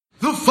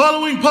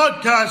following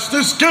podcast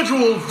is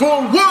scheduled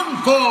for one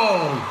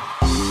fall.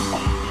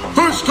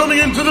 First coming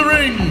into the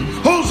ring,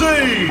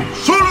 Jose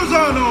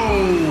Solorzano.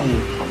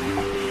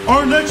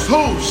 Our next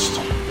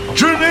host,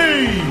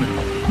 Jermaine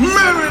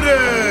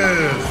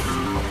Meredith.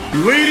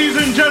 Ladies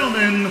and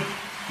gentlemen,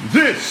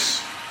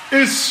 this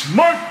is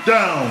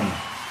SmartDown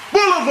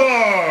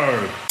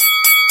Boulevard.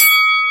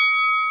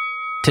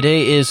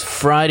 Today is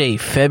Friday,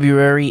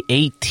 February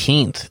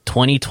 18th,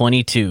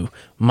 2022.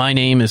 My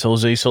name is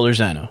Jose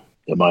Solorzano.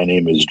 And my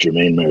name is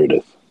Jermaine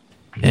Meredith.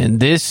 And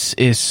this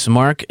is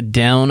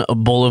SmartDown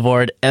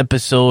Boulevard,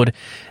 episode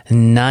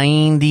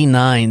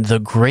 99. The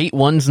great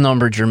ones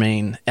number,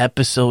 Jermaine.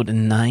 Episode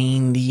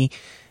 99.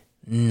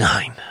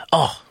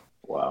 Oh.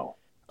 Wow.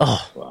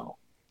 Oh. Wow.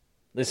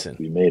 Listen.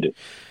 We made it.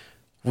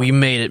 We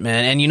made it,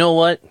 man. And you know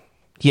what?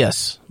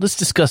 Yes, let's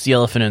discuss the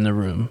elephant in the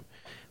room.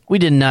 We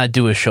did not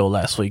do a show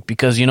last week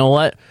because, you know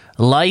what?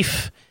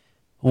 Life,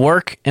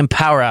 work, and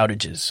power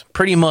outages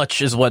pretty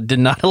much is what did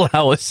not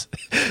allow us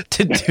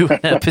to do an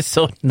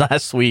episode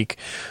last week.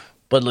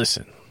 But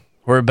listen,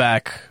 we're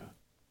back.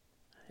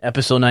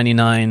 Episode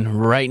 99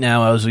 right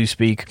now as we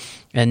speak.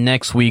 And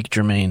next week,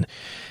 Jermaine,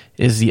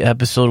 is the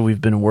episode we've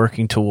been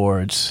working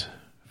towards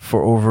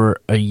for over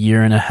a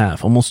year and a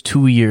half, almost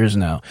 2 years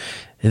now.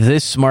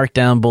 This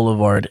SmartDown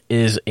Boulevard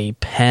is a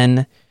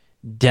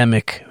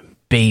pandemic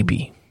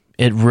baby.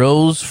 It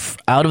rose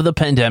out of the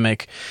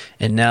pandemic,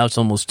 and now it's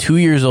almost 2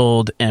 years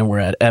old, and we're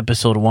at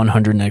episode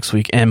 100 next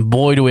week. And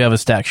boy, do we have a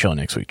stacked show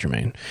next week,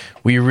 Jermaine.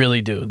 We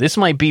really do. This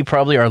might be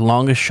probably our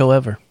longest show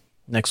ever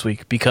next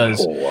week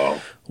because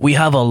we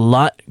have a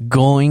lot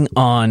going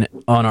on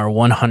our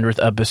 100th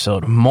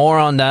episode. More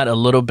on that a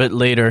little bit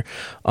later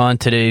on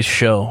today's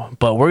show.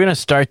 But we're going to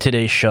start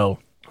today's show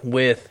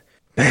with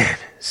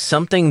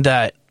something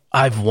that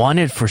I've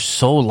wanted for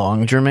so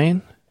long,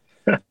 Jermaine.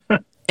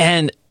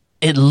 And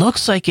it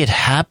looks like it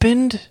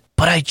happened,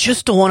 but I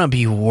just don't want to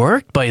be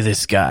worked by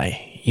this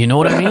guy. You know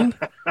what I mean?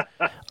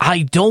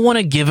 I don't want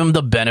to give him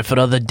the benefit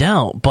of the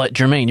doubt. But,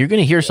 Jermaine, you're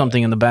going to hear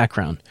something in the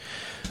background.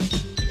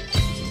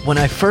 When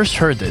I first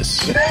heard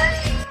this,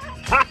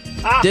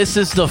 this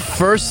is the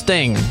first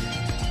thing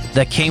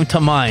that came to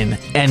mind.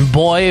 And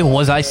boy,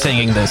 was I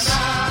singing this.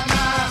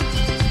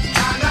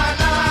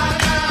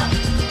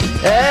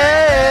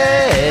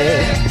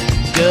 Hey,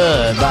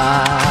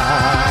 goodbye.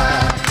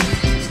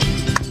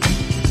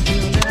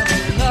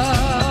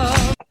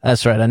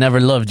 That's right. I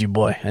never loved you,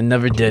 boy. I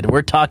never did.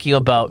 We're talking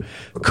about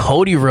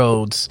Cody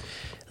Rhodes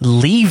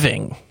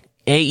leaving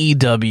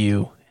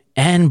AEW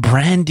and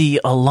Brandy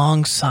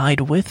alongside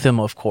with him,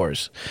 of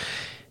course.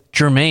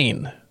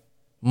 Jermaine,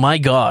 my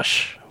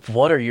gosh,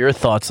 what are your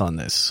thoughts on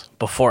this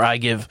before I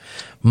give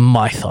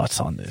my thoughts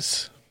on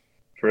this?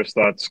 First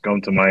thoughts come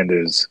to mind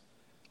is,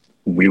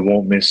 we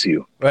won't miss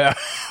you.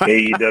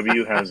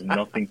 AEW has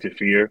nothing to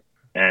fear,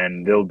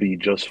 and they'll be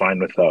just fine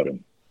without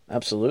him.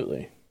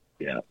 Absolutely.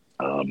 Yeah.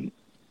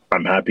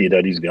 I'm happy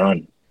that he's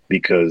gone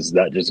because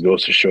that just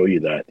goes to show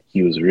you that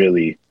he was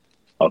really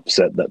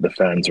upset that the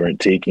fans weren't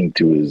taking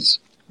to his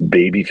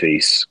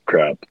babyface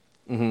crap.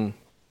 Mm-hmm.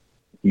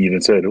 He even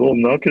said, "Oh,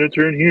 I'm not going to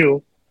turn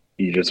heel."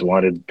 He just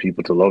wanted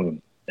people to love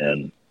him,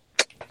 and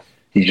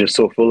he's just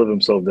so full of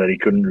himself that he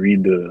couldn't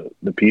read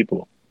the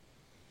people.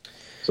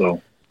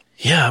 So.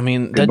 Yeah, I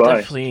mean, that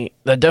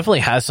definitely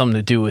has something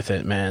to do with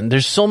it, man.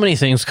 There's so many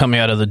things coming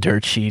out of the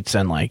dirt sheets,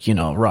 and like, you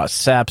know, Ross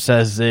Sapp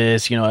says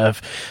this, you know,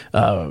 if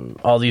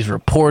all these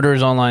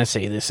reporters online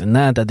say this and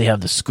that they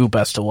have the scoop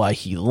as to why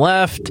he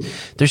left.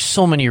 There's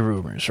so many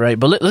rumors, right?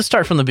 But let's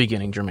start from the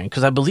beginning, Jermaine,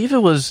 because I think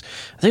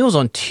it was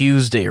on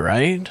Tuesday,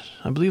 right?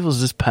 I believe it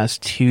was this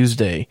past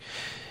Tuesday.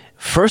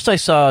 First, I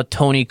saw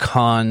Tony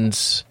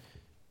Khan's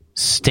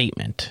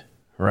statement,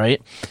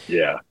 right?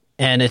 Yeah.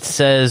 And it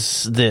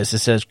says this. It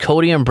says,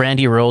 Cody and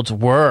Brandy Rhodes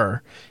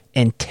were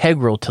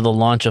integral to the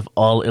launch of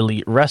All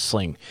Elite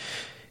Wrestling.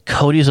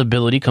 Cody's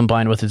ability,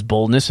 combined with his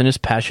boldness and his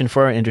passion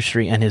for our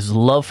industry and his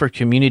love for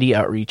community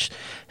outreach,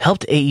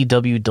 helped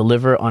AEW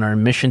deliver on our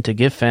mission to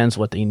give fans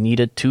what they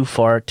needed too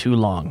far, too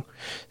long.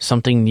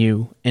 Something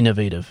new,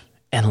 innovative,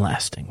 and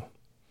lasting.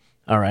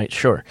 All right,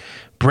 sure.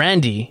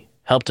 Brandy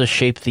helped us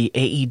shape the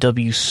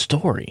AEW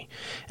story.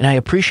 And I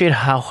appreciate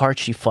how hard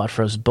she fought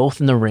for us both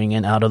in the ring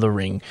and out of the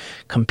ring,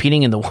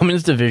 competing in the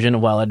women's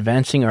division while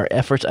advancing our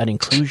efforts at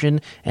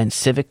inclusion and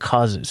civic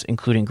causes,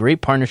 including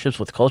great partnerships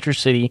with Culture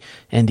City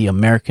and the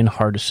American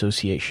Heart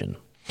Association.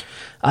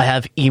 I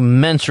have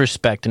immense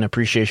respect and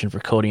appreciation for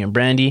Cody and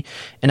Brandy,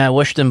 and I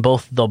wish them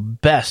both the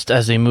best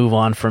as they move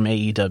on from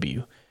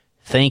AEW.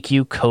 Thank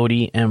you,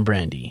 Cody and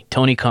Brandy.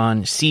 Tony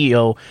Khan,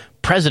 CEO,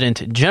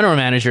 President, General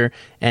Manager,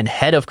 and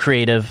Head of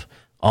Creative,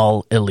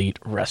 All Elite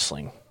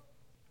Wrestling.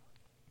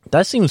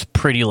 That seems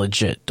pretty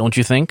legit, don't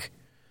you think?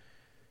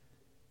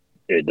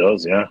 It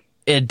does, yeah.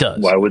 It does.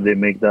 Why would they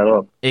make that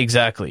up?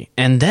 Exactly.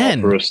 And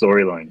then... for a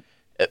storyline.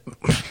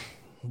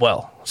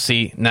 Well,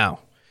 see, now,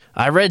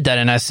 I read that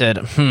and I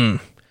said,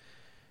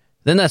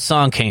 Then that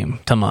song came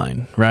to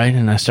mind, right?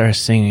 And I started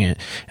singing it.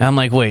 And I'm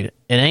like, wait,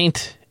 it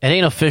ain't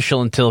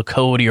official until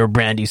Cody or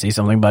Brandy say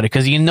something about it,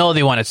 because you know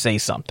they want to say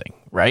something,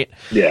 right?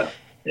 Yeah.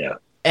 Yeah.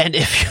 And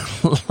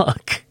if you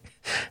look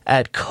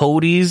at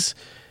Cody's,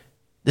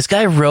 this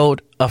guy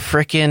wrote a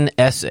freaking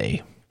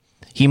essay.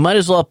 He might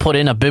as well put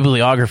in a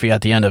bibliography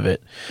at the end of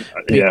it.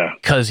 Yeah.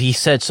 Because he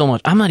said so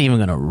much. I'm not even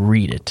going to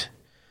read it.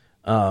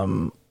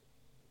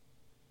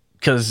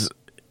 Because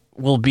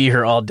we'll be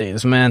here all day.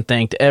 This man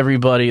thanked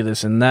everybody,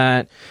 this and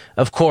that.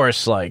 Of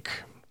course, like,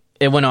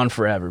 it went on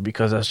forever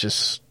because that's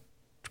just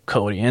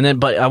Cody. And then,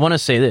 but I want to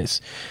say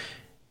this.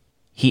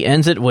 He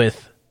ends it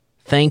with,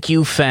 "Thank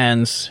you,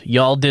 fans.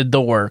 Y'all did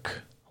the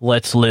work.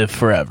 Let's live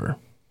forever."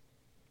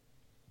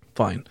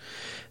 Fine.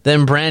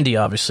 Then Brandy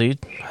obviously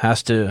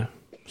has to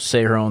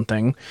say her own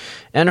thing.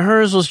 And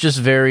hers was just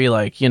very,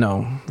 like, you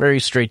know, very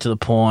straight to the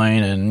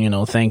point and, you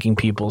know, thanking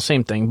people.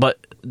 Same thing.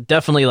 But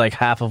definitely like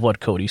half of what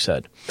Cody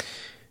said.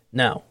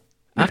 Now,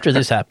 after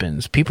this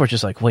happens, people are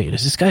just like, wait,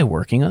 is this guy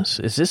working us?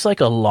 Is this like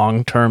a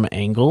long-term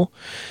angle?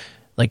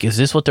 Like, is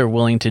this what they're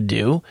willing to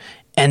do?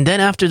 And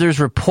then after there's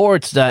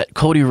reports that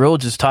Cody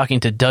Rhodes is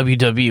talking to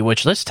WWE,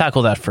 which let's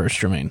tackle that first,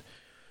 Jermaine.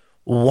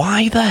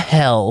 Why the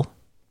hell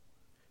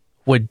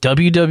would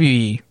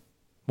WWE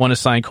want to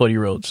sign Cody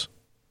Rhodes?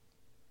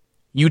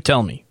 You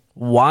tell me.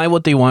 Why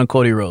would they want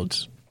Cody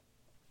Rhodes?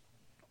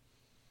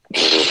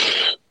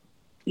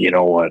 You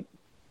know what?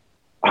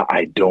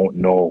 I don't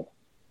know.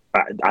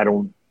 I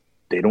don't.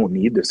 They don't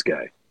need this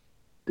guy.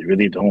 They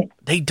really don't.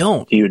 They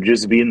don't. He would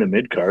just be in the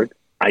mid card.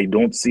 I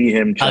don't see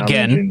him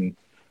challenging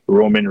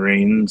Roman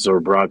Reigns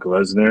or Brock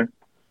Lesnar.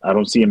 I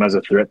don't see him as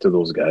a threat to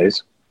those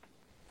guys.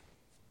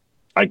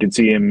 I could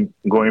see him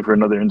going for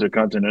another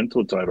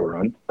Intercontinental title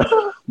run.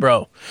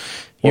 Bro,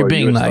 you're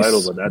being US nice.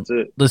 title, but that's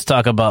it. Let's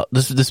talk about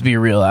this. This be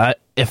real.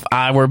 If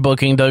I were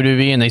booking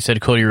WWE and they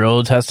said Cody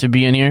Rhodes has to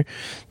be in here,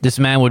 this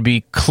man would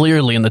be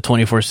clearly in the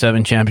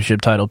 24/7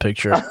 championship title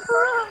picture.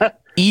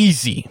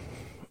 Easy.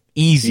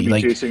 He'd be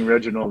Like, chasing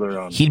Reginald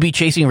around. he'd be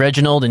chasing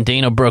Reginald and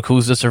Dana Brooke,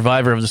 who's the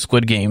survivor of the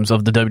Squid Games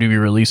of the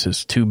WWE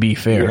releases, to be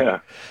fair. Yeah.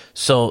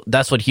 So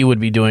that's what he would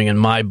be doing in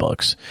my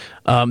books.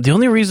 The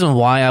only reason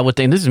why I would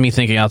think, this is me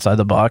thinking outside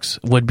the box,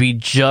 would be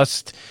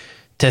just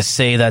to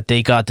say that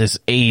they got this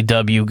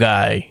AEW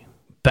guy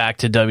back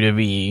to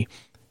WWE.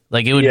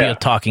 Like, it would be a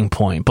talking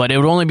point, but it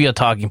would only be a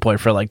talking point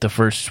for like the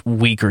first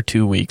week or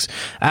 2 weeks.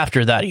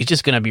 After that, he's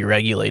just going to be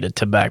regulated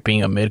to back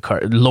being a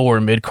mid-card, lower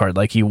mid-card,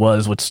 like he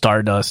was with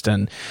Stardust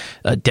and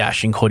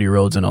dashing Cody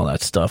Rhodes and all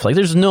that stuff. Like,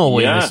 there's no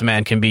way this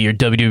man can be your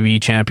WWE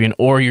champion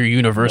or your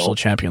Universal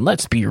champion.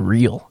 Let's be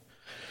real.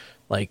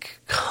 Like,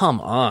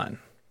 come on.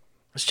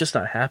 It's just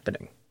not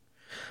happening.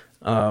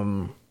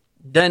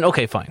 Then,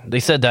 okay, fine. They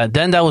said that.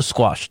 Then that was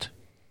squashed.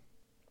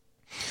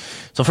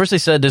 So first they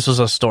said this was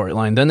a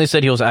storyline. Then they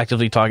said he was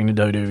actively talking to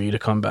WWE to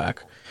come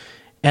back.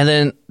 And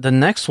then the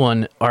next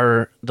one,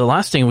 the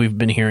last thing we've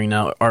been hearing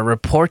now, are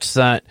reports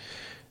that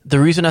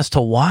the reason as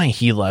to why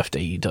he left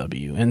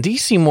AEW. And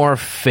these seem more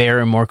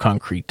fair and more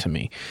concrete to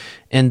me.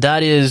 And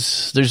that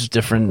is, there's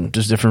different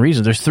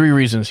reasons. There's 3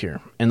 reasons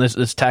here. And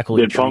let's tackle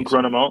each. Did Punk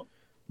run him out?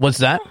 What's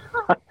that?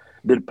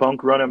 Did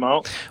Punk run him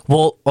out?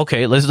 Well,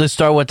 okay, let's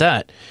start with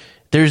that.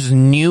 There's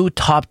new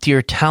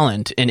top-tier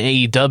talent in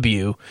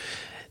AEW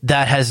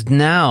that has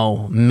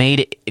now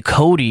made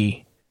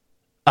Cody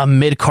a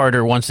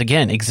mid-carder once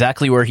again,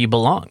 exactly where he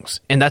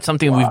belongs. And that's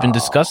something we've been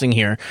discussing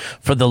here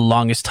for the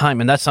longest time,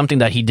 and that's something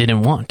that he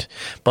didn't want.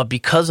 But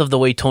because of the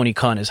way Tony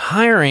Khan is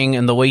hiring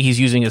and the way he's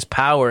using his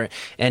power,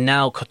 and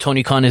now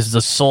Tony Khan is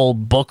the sole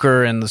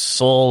booker and the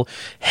sole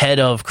head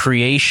of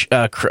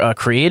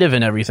creative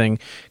and everything,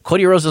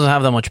 Cody Rhodes doesn't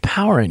have that much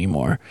power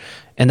anymore.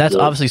 And that's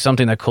obviously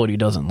something that Cody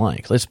doesn't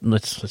like.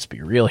 Let's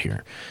be real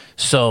here.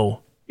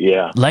 So,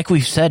 yeah, like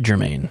we've said,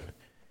 Jermaine,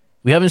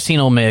 we haven't seen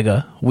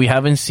Omega. We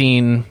haven't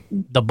seen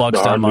the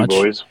Bucks that much.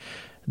 Boys.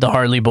 The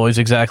Harley Boys,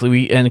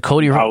 exactly. And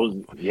Cody,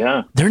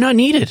 they're not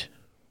needed.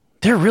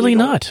 They're really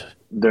not.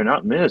 They're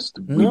not missed.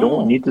 We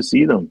don't need to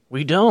see them.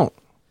 We don't.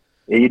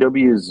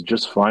 AEW is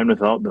just fine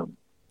without them.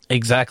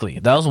 Exactly.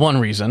 That was one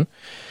reason.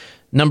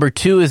 Number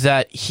 2 is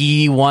that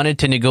he wanted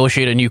to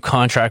negotiate a new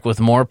contract with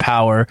more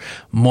power,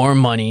 more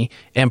money,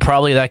 and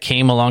probably that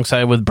came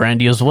alongside with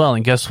Brandy as well.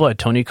 And guess what?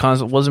 Tony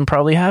Khan wasn't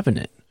probably having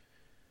it.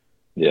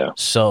 Yeah.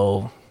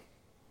 So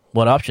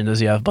what option does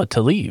he have but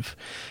to leave?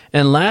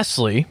 And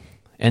lastly,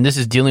 and this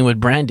is dealing with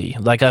Brandy,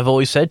 like I've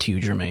always said to you,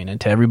 Jermaine, and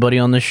to everybody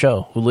on this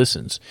show who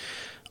listens,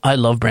 I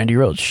love Brandy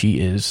Rhodes. She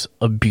is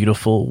a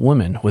beautiful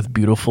woman with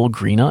beautiful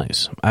green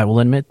eyes. I will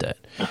admit that.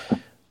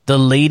 The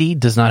lady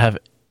does not have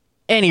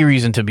any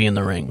reason to be in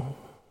the ring.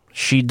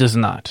 She does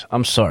not.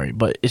 I'm sorry,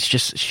 but it's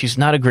just, she's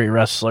not a great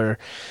wrestler.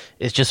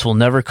 It just will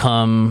never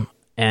come.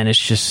 And it's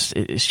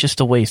just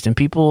a waste. And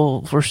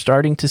people were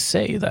starting to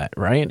say that,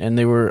 right? And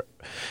they were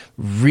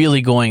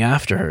really going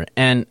after her.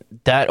 And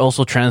that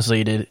also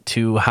translated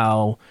to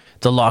how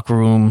the locker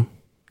room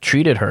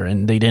treated her.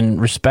 And they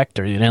didn't respect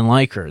her. They didn't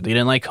like her. They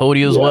didn't like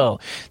Cody as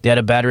well. They had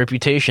a bad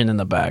reputation in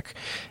the back.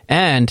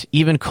 And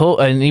even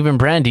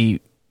Brandy,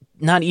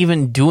 not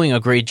even doing a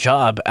great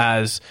job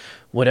as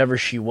whatever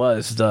she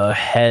was, the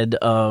head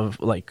of,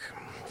 like,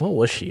 what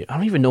was she? I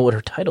don't even know what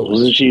her title was.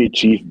 Wasn't she a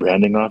chief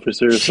branding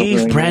officer or something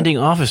Chief like branding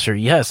officer,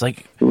 yes.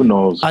 Like, who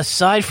knows?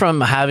 aside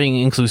from having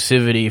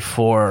inclusivity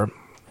for,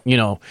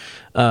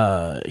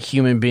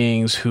 human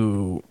beings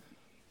who,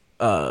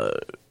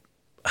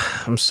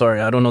 I'm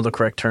sorry, I don't know the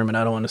correct term, and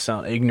I don't want to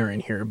sound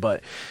ignorant here,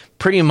 but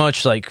pretty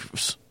much like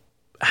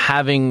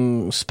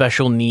having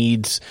special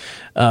needs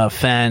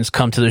fans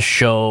come to the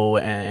show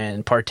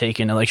and partake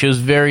in it. Like, she was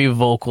very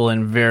vocal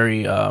and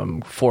very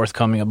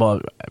forthcoming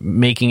about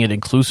making it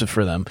inclusive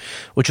for them,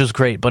 which was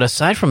great. But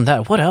aside from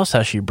that, what else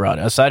has she brought?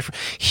 Aside from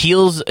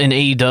heels in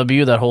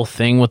AEW, that whole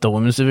thing with the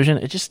women's division,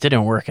 it just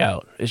didn't work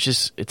out.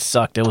 It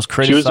sucked. It was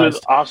criticized. She was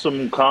with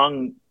Awesome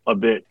Kong a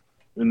bit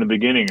in the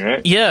beginning,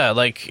 right? Yeah,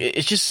 like,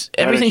 it's just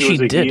everything she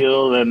she did.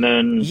 Heel, and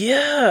then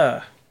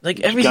yeah. Like,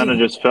 everything kind of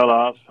just fell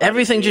off.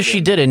 Everything just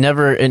she did, it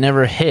never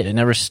hit, it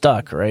never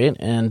stuck, right?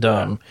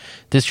 And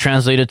this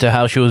translated to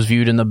how she was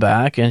viewed in the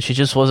back, and she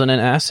just wasn't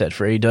an asset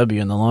for AEW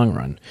in the long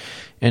run,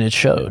 and it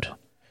showed,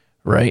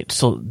 right?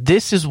 So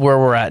this is where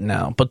we're at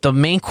now. But the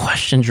main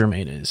question,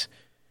 Jermaine, is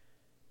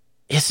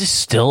this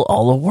still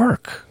all a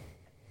work?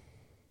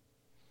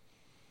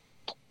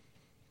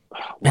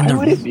 Why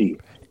would it be?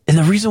 And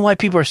the reason why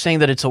people are saying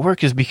that it's a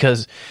work is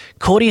because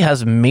Cody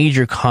has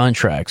major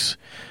contracts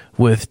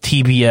with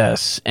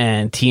TBS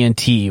and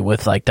TNT,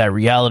 with like that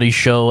reality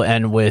show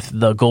and with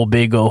the Go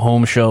Big Go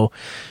Home show.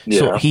 Yeah.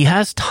 So he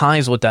has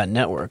ties with that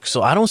network.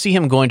 So I don't see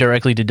him going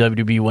directly to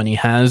WWE when he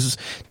has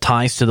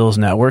ties to those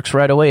networks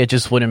right away. It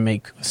just wouldn't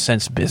make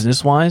sense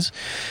business wise.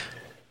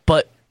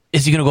 But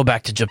is he going to go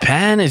back to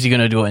Japan? Is he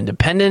going to do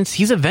independence?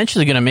 He's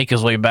eventually going to make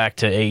his way back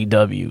to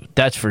AEW.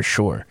 That's for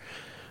sure.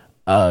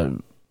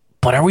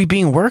 But are we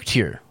being worked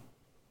here?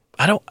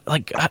 I don't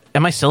like.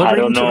 Am I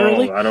celebrating too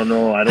early? I don't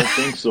know. I don't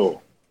think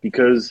so.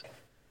 Because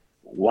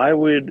why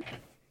would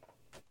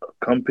a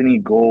company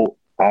go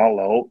all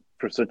out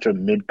for such a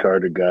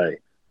mid-carder guy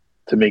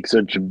to make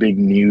such big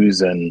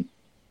news and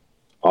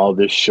all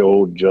this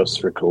show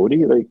just for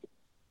Cody? Like,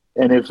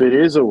 and if it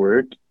is a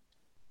work,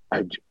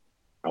 I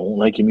won't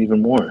like him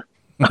even more.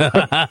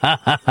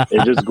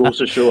 It just goes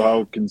to show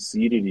how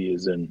conceited he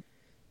is and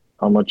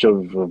how much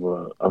of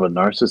a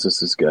narcissist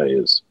this guy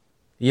is.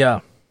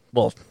 Yeah,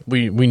 well,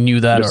 we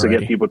knew that just already.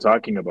 To get people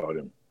talking about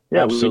him.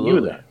 Yeah, absolutely. We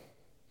knew that.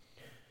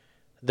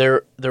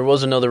 There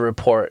was another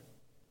report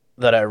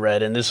that I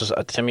read, and this was,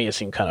 to me, it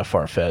seemed kind of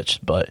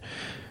far-fetched, but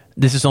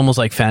this is almost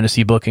like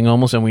fantasy booking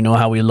almost, and we know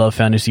how we love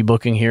fantasy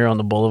booking here on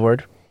the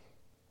Boulevard.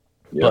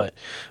 Yep. But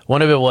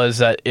one of it was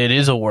that it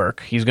is a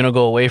work. He's going to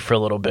go away for a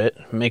little bit,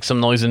 make some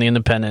noise in the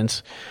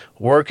independents,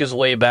 work his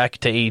way back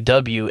to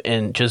AEW,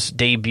 and just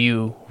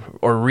debut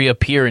or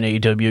reappear in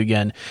AEW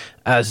again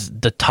as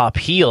the top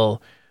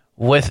heel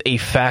with a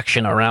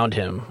faction around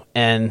him.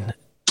 And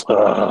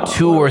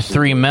two or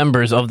three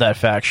members of that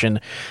faction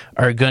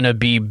are going to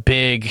be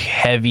big,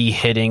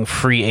 heavy-hitting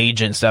free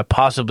agents that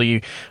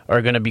possibly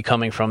are going to be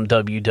coming from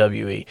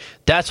WWE.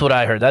 That's what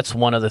I heard. That's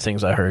one of the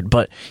things I heard.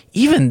 But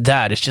even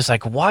that, it's just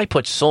like, why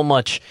put so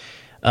much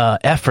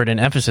effort and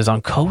emphasis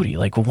on Cody?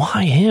 Like,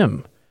 why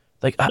him?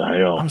 Like,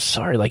 I'm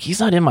sorry. Like, he's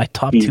not in my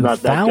top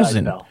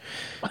 2,000.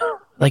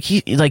 Like,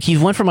 he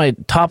went from my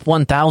top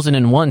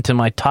 1,001 to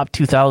my top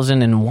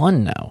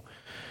 2,001 now.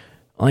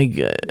 Like,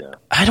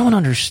 I don't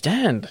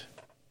understand.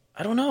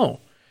 I don't know.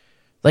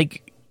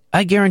 Like,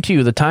 I guarantee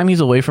you, the time he's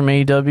away from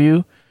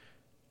AEW,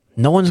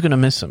 no one's going to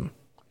miss him.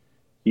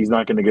 He's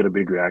not going to get a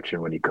big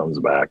reaction when he comes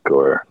back,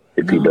 or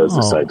if he does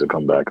decide to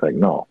come back. Like,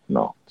 no,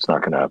 it's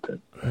not going to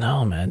happen.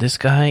 No, man. This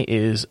guy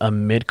is a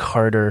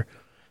mid-carder.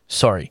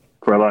 Sorry.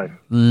 For life.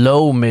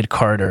 Low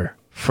mid-carder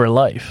for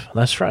life.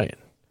 That's right.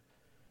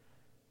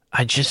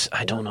 I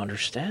don't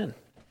understand.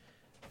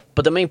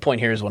 But the main point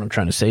here is what I'm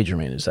trying to say,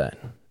 Jermaine, is that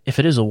if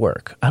it is a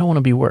work, I don't want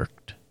to be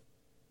worked.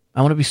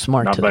 I want to be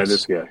smart. Not by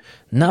this guy.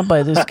 Not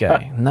by this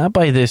guy. Not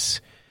by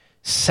this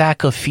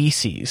sack of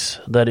feces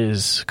that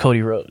is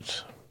Cody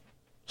Rhodes.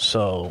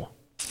 So,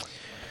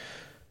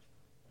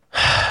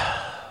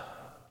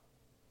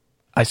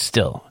 I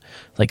still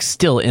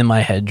in my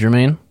head,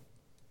 Jermaine,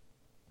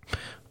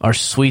 are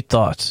sweet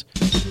thoughts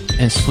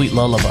and sweet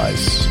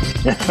lullabies,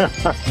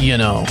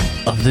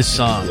 of this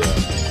song.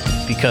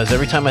 Because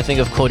every time I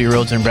think of Cody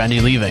Rhodes and Brandy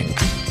leaving,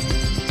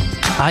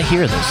 I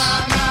hear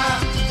this.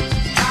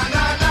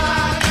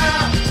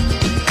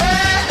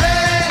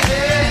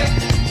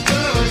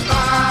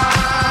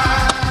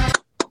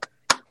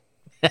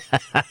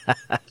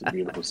 It's a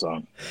beautiful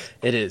song.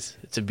 It is.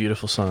 It's a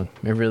beautiful song.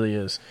 It really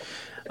is.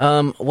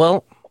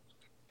 I'd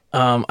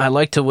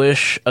like to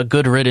wish a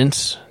good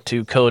riddance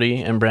to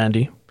Cody and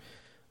Brandy.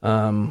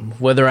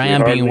 Whether I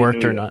am being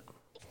worked or not,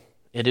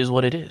 it is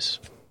what it is.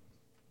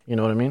 You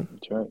know what I mean?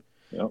 That's right.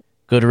 Yep.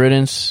 Good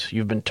riddance.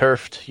 You've been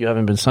turfed. You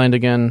haven't been signed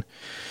again.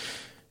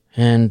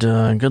 And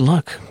good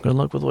luck. Good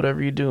luck with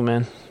whatever you do,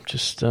 man.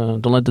 Just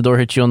don't let the door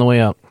hit you on the way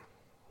out.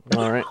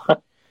 All right.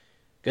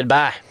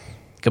 Goodbye.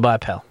 Goodbye,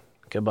 pal.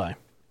 Goodbye.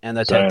 And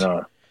that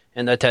tattoo.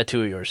 And that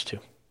tattoo of yours, too.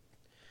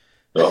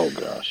 Oh,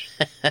 gosh.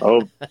 I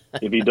hope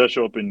if he does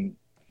show up in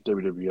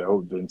WWE, I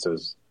hope Vince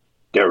says,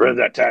 "Get rid of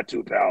that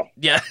tattoo, pal."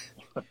 Yeah.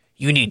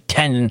 you need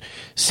 10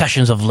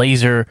 sessions of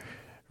laser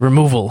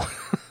removal.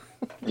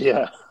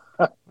 Yeah.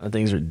 That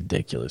thing's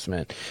ridiculous,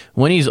 man.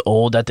 When he's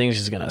old, that thing's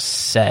just going to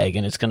sag,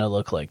 and it's going to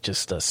look like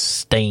just a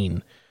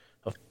stain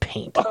of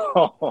paint.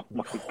 Oh,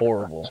 my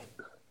Horrible.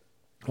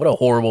 What a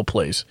horrible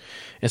place.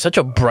 It's such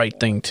a bright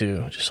thing,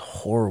 too. Just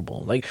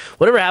horrible. Like,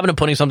 whatever happened to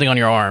putting something on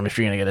your arm if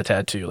you're going to get a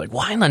tattoo? Like,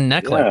 why on the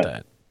neck like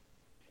that?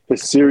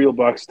 His cereal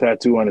box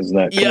tattoo on his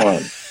neck. Come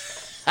on.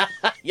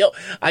 Yo,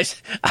 I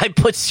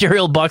put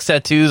cereal box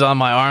tattoos on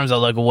my arms that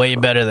look way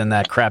better than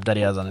that crap that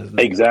he has on his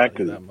neck.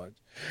 Exactly. That much.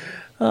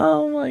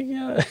 Oh my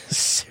god,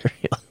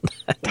 cereal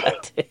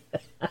tattoo.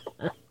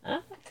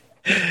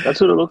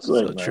 That's what it looks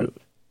like. So man. true.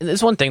 And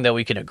there's one thing that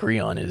we can agree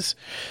on is,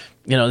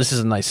 this is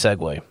a nice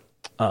segue.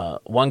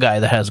 One guy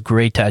that has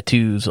great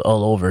tattoos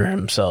all over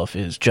himself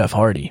is Jeff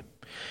Hardy.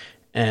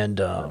 And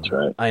That's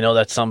right. I know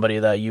that's somebody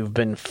that you've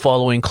been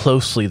following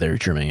closely there,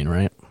 Jermaine,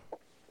 right?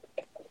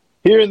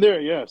 Here and there,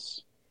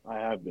 yes, I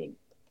have been.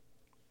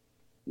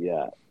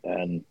 Yeah,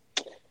 and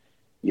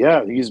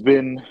he's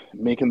been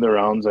making the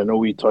rounds. I know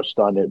we touched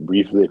on it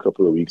briefly a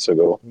couple of weeks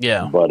ago.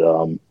 Yeah. But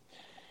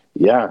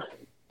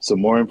some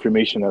more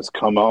information has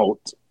come out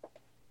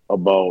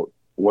about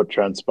what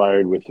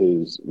transpired with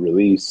his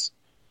release.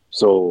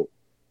 So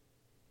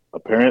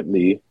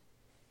apparently,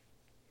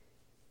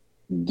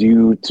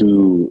 due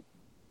to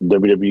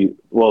WWE,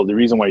 well, the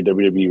reason why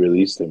WWE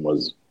released him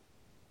was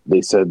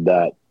they said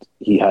that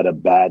he had a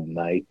bad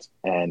night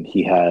and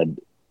he had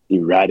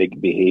erratic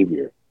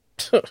behavior.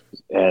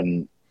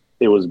 And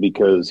it was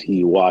because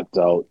he walked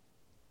out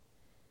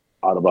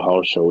of a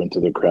house show into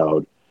the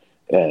crowd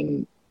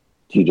and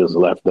he just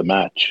left the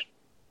match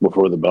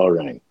before the bell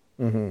rang.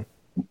 Mm-hmm.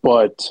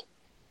 But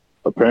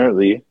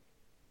apparently,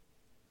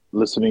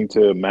 listening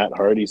to Matt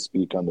Hardy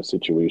speak on the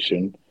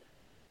situation,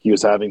 he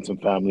was having some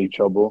family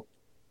trouble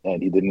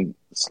and he didn't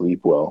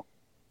sleep well.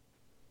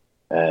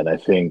 And I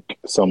think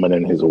someone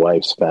in his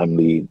wife's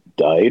family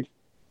died.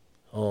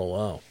 Oh,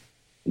 wow.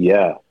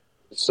 Yeah.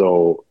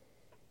 So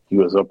he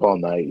was up all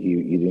night. He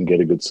didn't get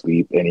a good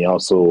sleep. And he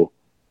also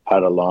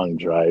had a long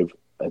drive,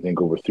 I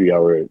think over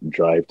 3-hour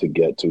drive to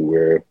get to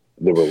where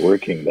they were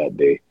working that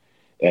day.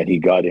 And he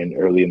got in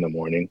early in the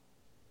morning.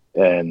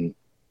 And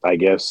I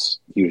guess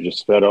he was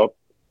just fed up.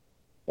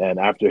 And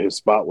after his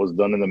spot was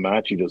done in the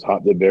match, he just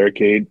hopped the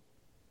barricade,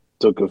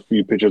 took a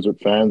few pictures with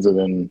fans, and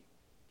then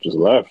just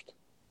left.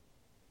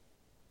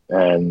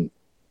 And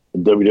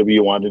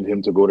WWE wanted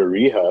him to go to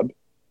rehab,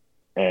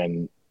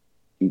 and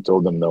he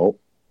told them no.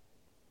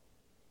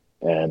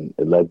 And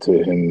it led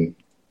to him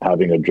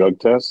having a drug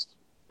test,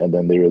 and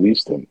then they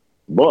released him.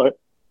 But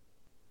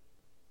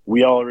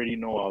we already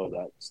know all of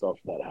that stuff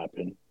that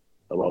happened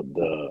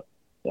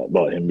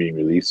about him being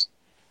released.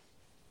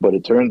 But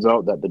it turns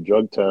out that the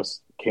drug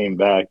test came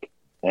back,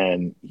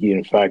 and he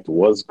in fact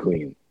was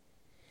clean.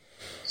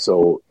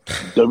 So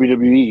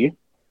WWE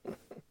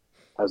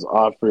has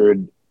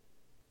offered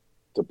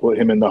to put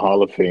him in the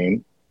Hall of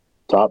Fame,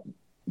 top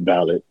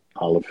ballot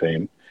Hall of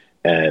Fame,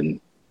 and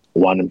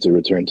want him to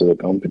return to the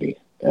company.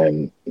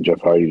 And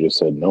Jeff Hardy just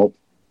said, nope,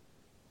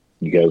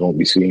 you guys won't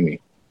be seeing me.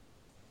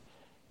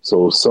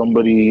 So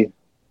somebody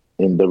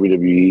in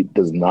WWE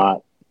does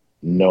not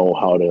know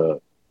how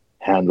to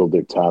handle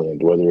their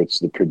talent, whether it's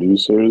the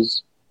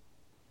producers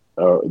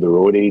or the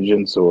road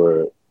agents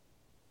or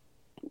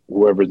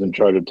whoever's in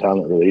charge of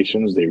talent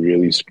relations. They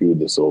really screwed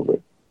this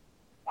over.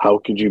 How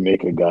could you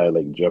make a guy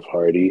like Jeff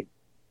Hardy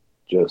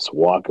just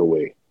walk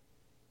away?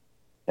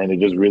 And it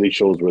just really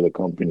shows where the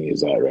company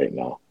is at right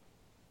now.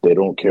 They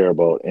don't care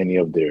about any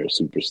of their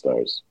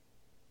superstars.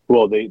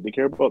 Well, they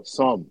care about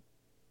some,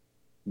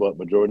 but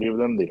majority of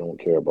them they don't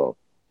care about.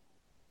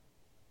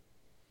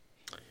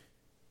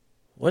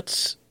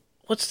 What's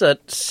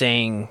that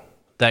saying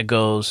that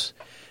goes,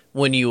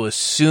 when you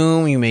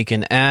assume you make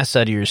an ass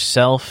out of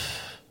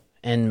yourself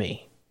and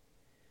me?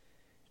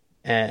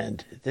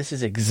 And this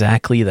is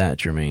exactly that,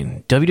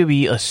 Jermaine.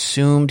 WWE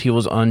assumed he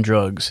was on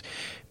drugs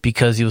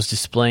because he was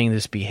displaying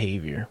this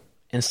behavior.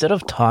 Instead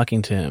of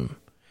talking to him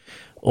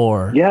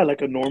or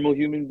like a normal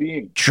human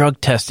being,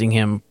 drug testing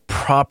him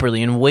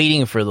properly and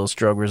waiting for those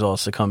drug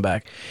results to come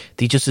back,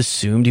 they just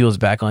assumed he was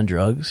back on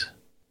drugs.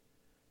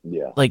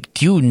 Yeah. Like,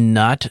 do you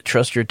not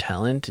trust your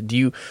talent?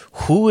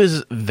 Who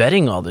is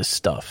vetting all this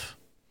stuff?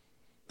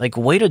 Like,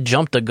 way to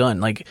jump the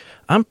gun. Like,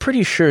 I'm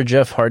pretty sure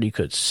Jeff Hardy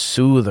could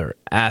sue their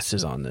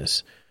asses on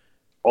this.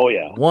 Oh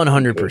yeah,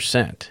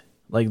 100%.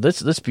 Like,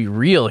 let's be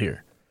real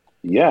here.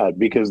 Yeah,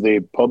 because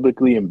they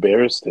publicly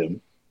embarrassed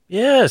him.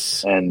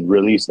 Yes. And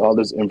released all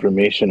this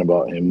information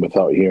about him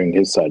without hearing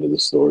his side of the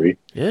story.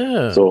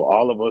 Yeah. So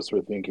all of us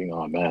were thinking,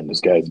 oh man, this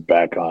guy's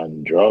back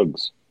on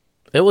drugs.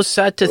 It was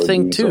sad to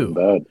think too.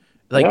 Bad.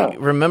 Like,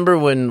 remember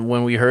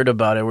when we heard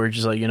about it, we're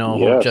just like,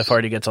 hope Jeff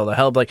Hardy gets all the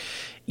help. Like,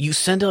 you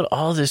send out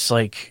all this,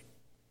 like,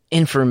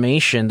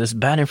 information, this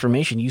bad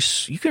information, you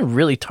can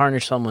really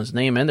tarnish someone's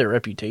name and their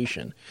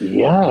reputation.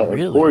 Yeah,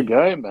 really. Poor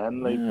guy,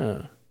 man. Like,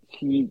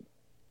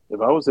 if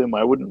I was him,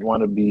 I wouldn't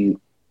want to be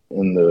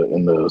in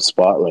the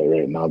spotlight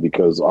right now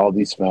because all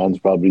these fans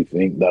probably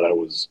think that I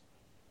was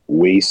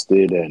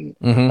wasted, and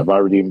Mm-hmm. I've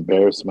already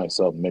embarrassed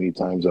myself many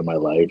times in my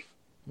life.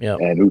 Yeah.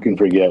 And who can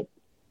forget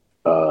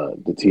the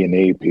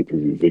TNA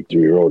pay-per-view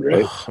Victory Road,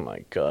 right? Oh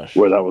my gosh.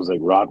 Where that was like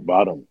rock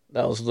bottom.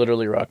 That was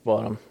literally rock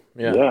bottom.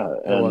 Yeah. Yeah,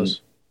 It and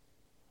was.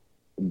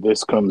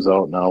 this comes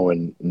out now,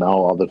 and now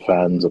all the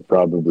fans have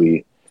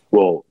probably,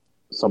 well,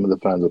 some of the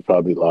fans have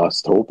probably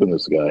lost hope in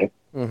this guy.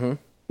 Mm-hmm.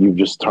 You've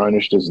just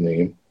tarnished his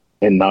name,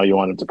 and now you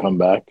want him to come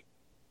back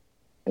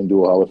and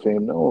do a Hall of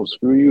Fame? No,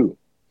 screw you.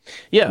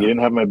 Yeah. You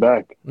didn't have my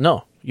back.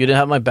 No, you didn't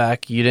have my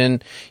back. You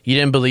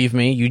didn't believe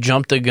me. You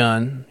jumped the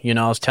gun. You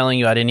know, I was telling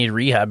you I didn't need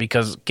rehab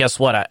because guess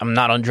what? I'm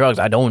not on drugs.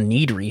 I don't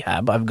need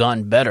rehab. I've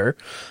gotten better.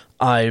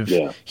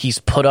 He's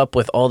put up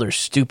with all their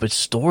stupid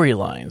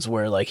storylines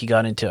where like he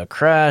got into a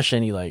crash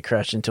and he like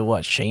crashed into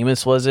what?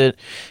 Sheamus, was it?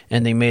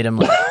 And they made him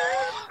like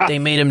they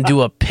made him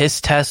do a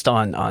piss test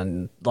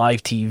on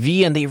live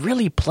TV, and they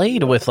really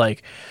played with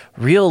like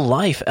real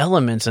life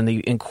elements, and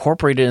they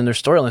incorporated it in their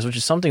storylines, which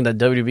is something that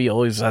WWE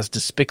always has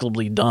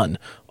despicably done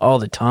all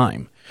the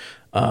time.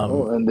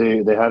 And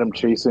they had him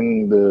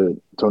chasing the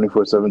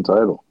 24/7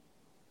 title.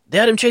 They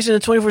had him chasing the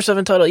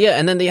 24/7 title, yeah,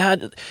 and then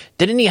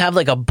didn't he have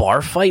like a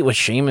bar fight with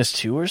Sheamus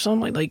too or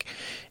something? Like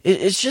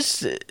it's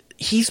just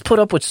he's put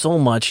up with so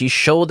much. He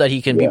showed that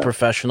he can be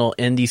professional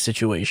in these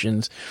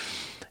situations.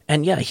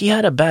 And yeah, he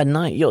had a bad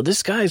night. Yo,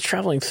 this guy is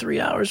traveling 3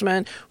 hours,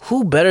 man.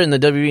 Who better in the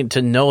WWE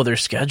to know their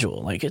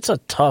schedule? Like, it's a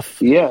tough.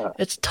 Yeah,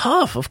 it's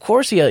tough. Of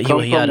course, he had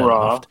from a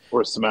Raw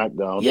or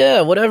SmackDown.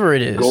 Yeah, whatever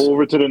it is. Go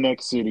over to the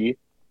next city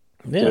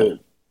to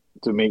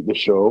make the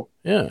show.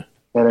 Yeah,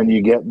 and then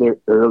you get there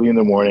early in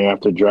the morning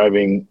after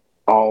driving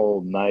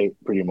all night,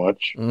 pretty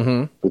much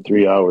for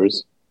 3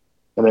 hours,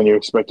 and then you're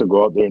expected to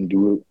go out there and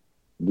do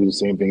the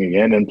same thing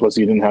again. And plus,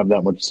 you didn't have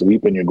that much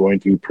sleep, and you're going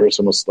through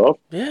personal stuff.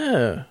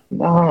 Yeah,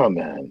 nah,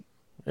 man.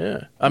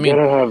 Yeah, I mean,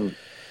 you gotta have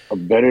a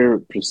better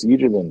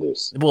procedure than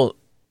this. Well,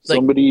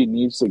 somebody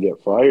needs to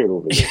get fired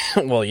over this.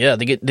 Well, yeah,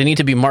 they need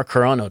to be Mark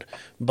Carano'd,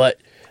 but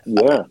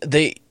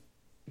they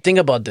think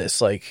about this,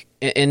 like,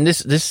 and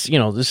this you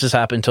know, this has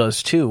happened to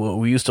us too.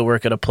 We used to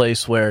work at a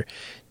place where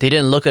they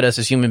didn't look at us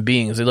as human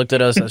beings; they looked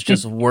at us as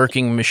just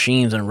working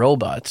machines and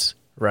robots,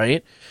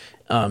 right?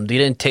 They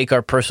didn't take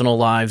our personal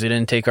lives; they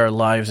didn't take our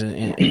lives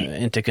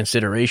into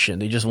consideration.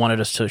 They just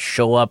wanted us to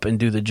show up and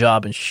do the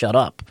job and shut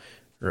up,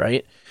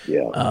 right?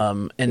 Yeah.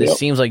 And it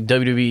seems like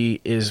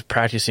WWE is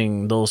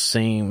practicing those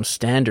same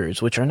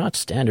standards, which are not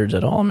standards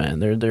at all, man.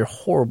 They're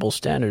horrible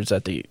standards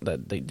that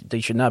they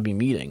should not be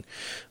meeting.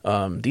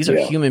 These are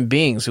human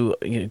beings who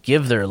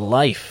give their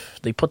life.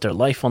 They put their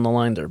life on the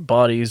line, their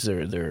bodies,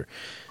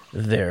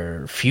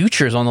 their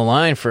futures on the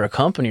line for a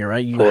company,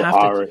 right?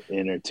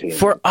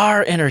 For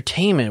our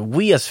entertainment.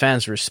 We as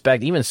fans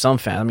respect, even some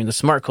fans. I mean, the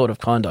smart code of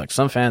conduct.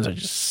 Some fans are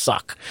just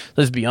suck.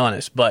 Let's be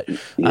honest. But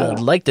I'd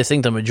like to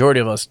think the majority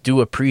of us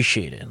do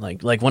appreciate it.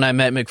 Like when I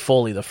met Mick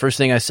Foley, the first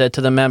thing I said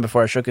to the man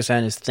before I shook his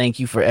hand is, "Thank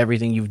you for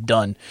everything you've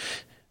done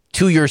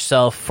to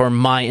yourself for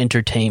my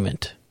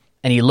entertainment."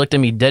 And he looked at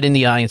me dead in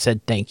the eye and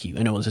said, "Thank you."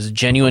 And it was as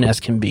genuine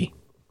as can be,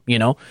 you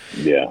know?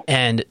 Yeah.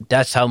 And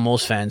that's how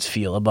most fans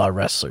feel about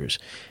wrestlers.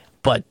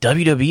 But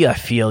WWE, I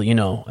feel, you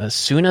know, as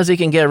soon as they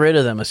can get rid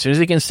of them, as soon as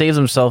they can save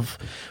themselves,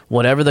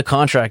 whatever the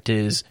contract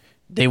is,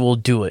 they will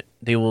do it.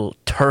 They will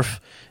turf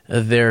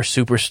their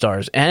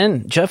superstars.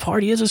 And Jeff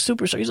Hardy is a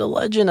superstar. He's a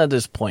legend at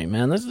this point,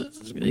 man.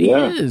 He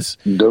is.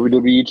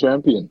 WWE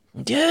champion.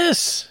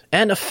 Yes.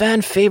 And a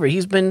fan favorite.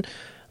 He's been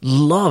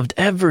loved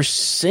ever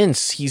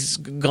since he's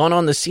gone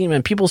on the scene,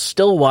 man. People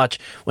still watch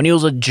when he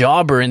was a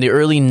jobber in the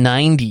early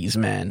 90s,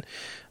 man.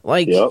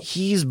 Like,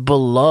 he's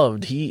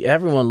beloved.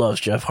 Everyone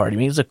loves Jeff Hardy. I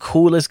mean, he's the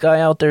coolest guy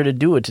out there to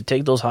do it, to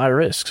take those high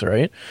risks,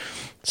 right?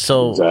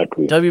 So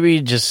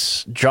WWE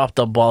just dropped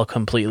the ball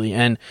completely.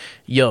 And,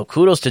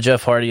 kudos to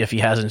Jeff Hardy if he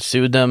hasn't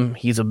sued them.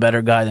 He's a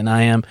better guy than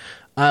I am.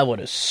 I would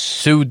have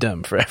sued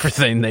them for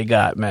everything they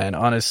got, man.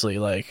 Honestly,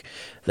 like,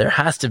 there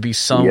has to be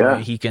some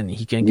way he can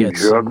get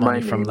some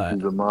money from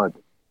that.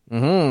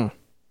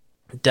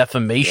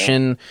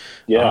 Defamation.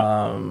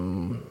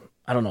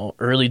 I don't know,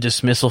 early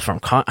dismissal from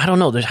I don't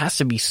know. There has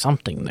to be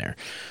something there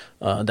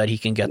that he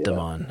can get them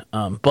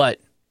on.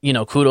 But,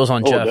 kudos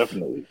on Jeff.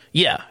 Definitely.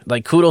 Yeah,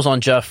 like kudos on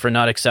Jeff for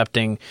not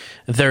accepting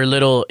their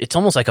little, it's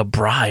almost like a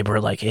bribe or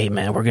like, hey,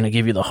 man, we're going to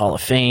give you the Hall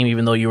of Fame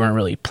even though you weren't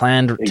really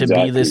planned to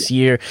be this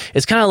year.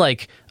 It's kind of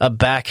like a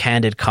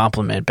backhanded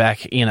compliment.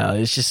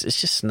 It's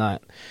just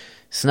not,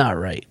 it's not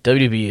right.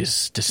 WWE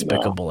is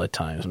despicable at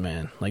times,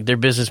 man. Like their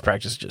business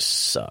practices just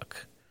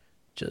suck.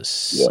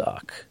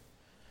 Suck.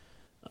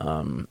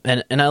 And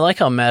I like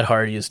how Matt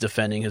Hardy is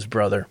defending his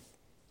brother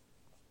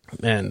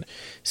and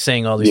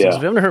saying all these things.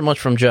 We haven't heard much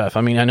from Jeff.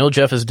 I mean, I know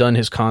Jeff has done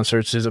his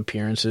concerts, his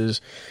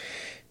appearances,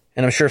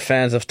 and I'm sure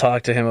fans have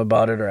talked to him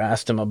about it or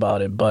asked him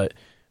about it, but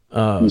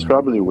he's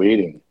probably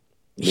waiting.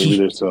 Maybe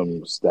there's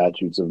some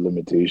statutes of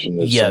limitation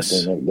or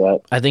something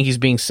like that. I think he's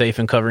being safe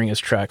and covering his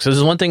tracks. So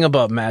there's one thing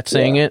about Matt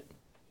saying it,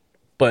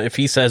 but if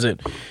he says it,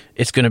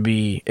 it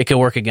could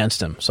work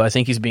against him. So I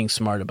think he's being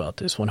smart about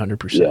this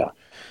 100%.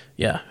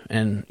 Yeah,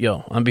 and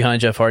I'm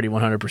behind Jeff Hardy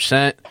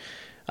 100%.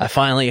 I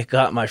finally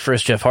got my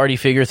first Jeff Hardy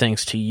figure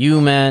thanks to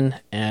you, man.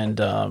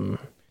 And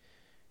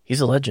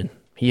he's a legend.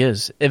 He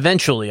is.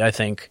 Eventually, I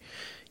think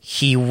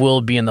he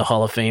will be in the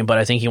Hall of Fame, but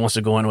I think he wants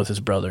to go in with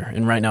his brother.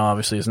 And right now,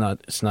 obviously, it's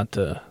not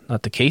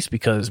the case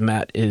because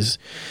Matt is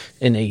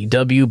in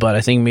AEW, but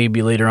I think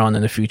maybe later on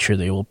in the future,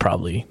 they will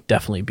probably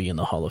definitely be in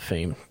the Hall of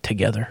Fame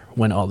together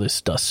when all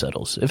this dust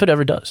settles. If it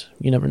ever does.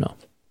 You never know.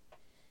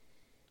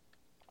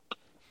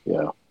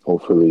 Yeah,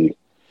 hopefully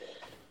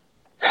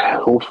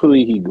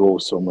he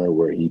goes somewhere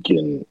where he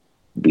can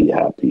be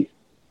happy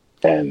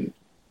and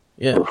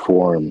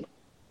perform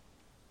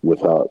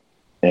without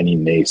any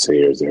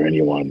naysayers or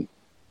anyone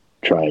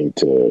trying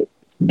to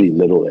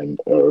belittle him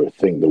or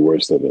think the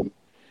worst of him.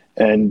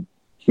 And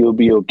he'll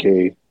be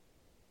okay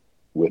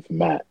with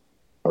Matt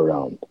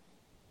around.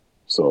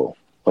 So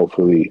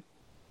hopefully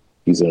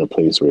he's in a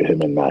place where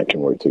him and Matt can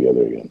work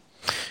together again.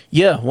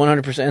 Yeah,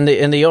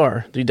 100%. And they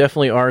are. They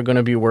definitely are going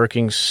to be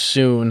working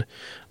soon.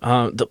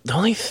 The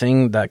only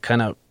thing that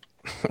kind of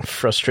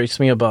frustrates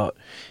me about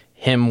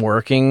him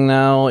working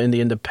now in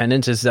the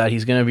independents is that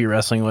he's going to be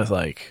wrestling with,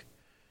 like,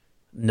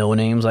 no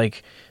names.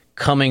 Like,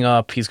 coming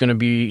up, he's going to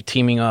be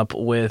teaming up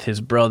with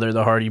his brother,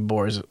 the Hardy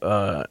Boys,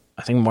 I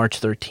think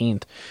March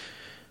 13th.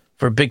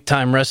 For Big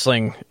Time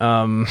Wrestling,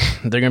 they're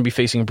going to be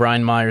facing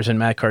Brian Myers and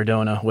Matt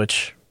Cardona,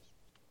 which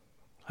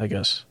I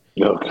guess...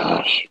 Oh,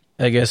 gosh.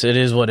 I guess it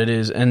is what it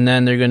is. And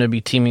then they're going to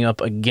be teaming up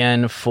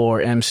again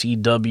for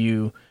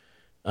MCW,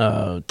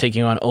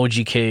 taking on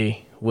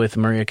OGK with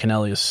Maria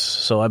Kanellis.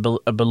 So I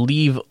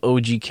believe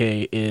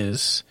OGK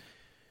is...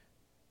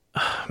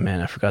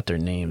 man, I forgot their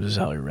names. This is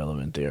how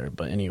irrelevant they are.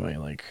 But anyway,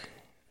 like,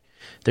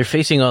 they're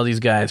facing all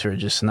these guys who are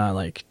just not,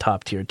 like,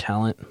 top-tier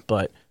talent.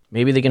 But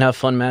maybe they can have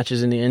fun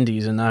matches in the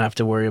indies and not have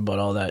to worry about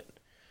all that,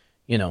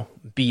 you know,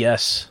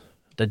 BS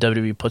that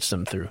WWE puts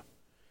them through.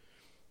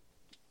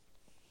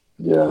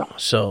 Yeah.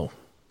 So,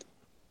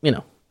 you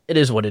know, it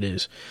is what it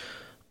is.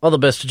 All the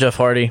best to Jeff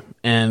Hardy,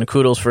 and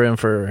kudos for him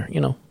for, you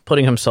know,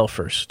 putting himself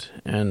first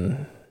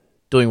and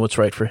doing what's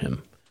right for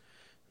him,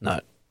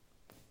 not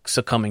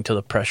succumbing to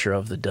the pressure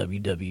of the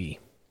WWE.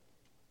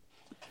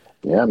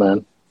 Yeah,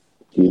 man.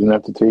 He didn't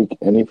have to take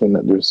anything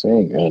that they're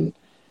saying. And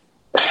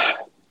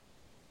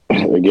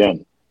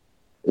again,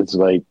 it's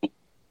like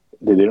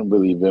they didn't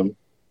believe him.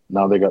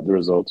 Now they got the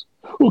results.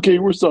 Okay,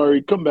 we're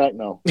sorry. Come back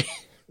now.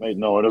 Like,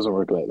 no, it doesn't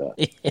work like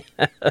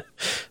that.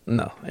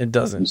 No, it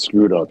doesn't. You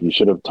screwed up. You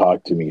should have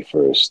talked to me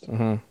first.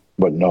 Mm-hmm.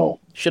 But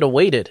no. Should have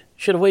waited.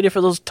 Should have waited for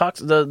those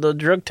the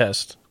drug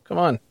test. Come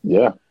on.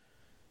 Yeah.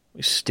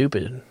 He's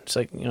stupid. It's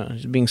like, you know,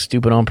 he's being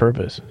stupid on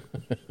purpose.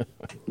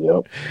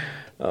 Yep.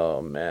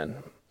 Oh, man.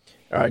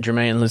 All right,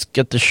 Jermaine, let's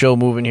get the show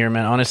moving here,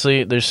 man.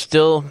 Honestly,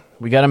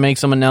 we got to make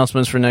some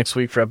announcements for next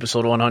week for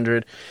episode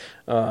 100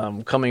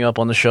 coming up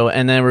on the show.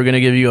 And then we're going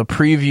to give you a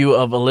preview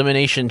of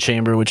Elimination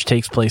Chamber, which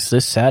takes place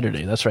this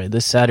Saturday. That's right,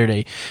 this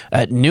Saturday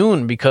at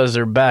noon because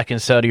they're back in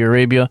Saudi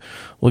Arabia.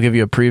 We'll give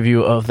you a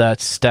preview of that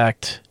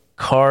stacked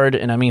card,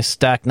 and I mean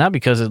stacked not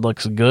because it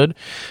looks good,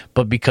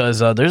 but because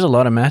there's a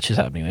lot of matches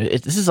happening.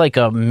 This is like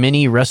a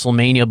mini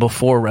WrestleMania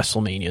before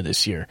WrestleMania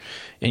this year,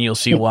 and you'll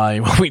see why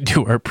when we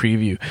do our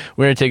preview.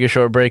 We're going to take a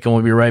short break, and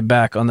we'll be right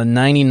back on the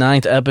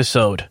 99th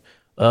episode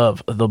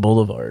of The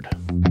Boulevard.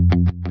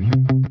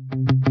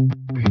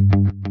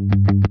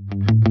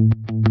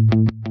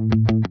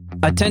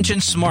 Attention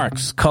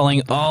Smarks,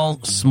 calling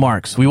all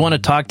Smarks. We want to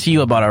talk to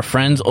you about our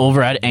friends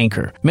over at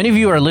Anchor. Many of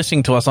you are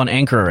listening to us on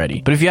Anchor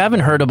already, but if you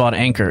haven't heard about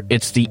Anchor,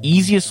 it's the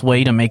easiest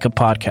way to make a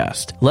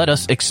podcast. Let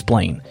us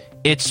explain.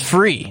 It's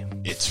free.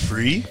 It's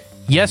free?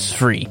 Yes,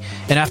 free.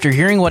 And after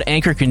hearing what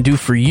Anchor can do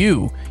for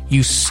you,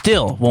 you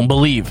still won't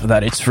believe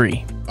that it's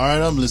free. All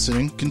right, I'm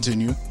listening.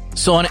 Continue.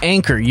 So on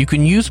Anchor, you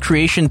can use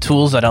creation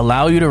tools that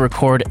allow you to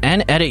record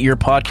and edit your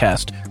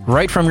podcast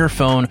right from your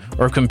phone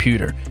or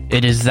computer.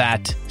 It is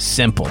that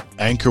simple.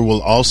 Anchor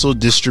will also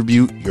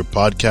distribute your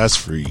podcast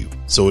for you,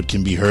 so it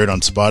can be heard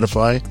on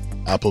Spotify,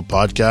 Apple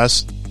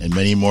Podcasts, and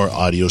many more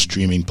audio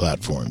streaming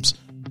platforms.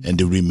 And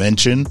did we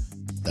mention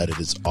that it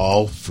is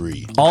all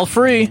free? All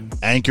free.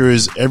 Anchor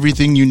is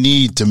everything you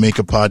need to make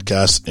a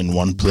podcast in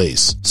one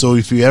place. So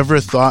if you ever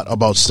thought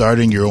about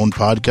starting your own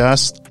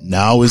podcast,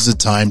 now is the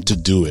time to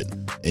do it.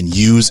 And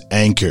use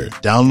Anchor.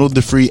 Download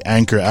the free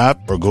Anchor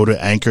app or go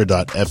to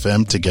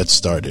anchor.fm to get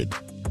started.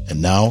 And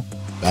now,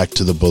 back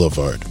to the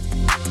Boulevard.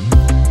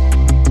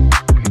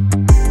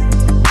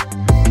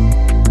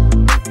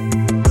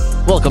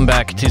 Welcome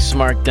back to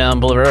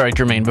Smarkdown Boulevard. All right,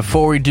 Jermaine,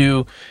 before we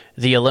do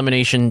the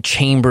Elimination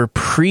Chamber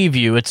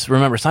preview, it's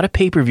not a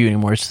pay-per-view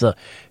anymore. It's the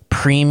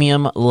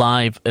Premium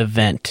Live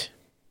Event.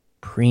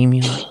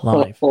 Premium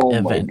Live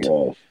Event.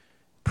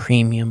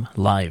 Premium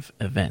Live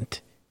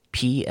Event.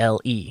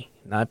 PLE.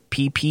 Not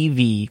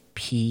PPV,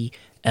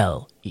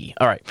 PLE.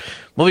 All right,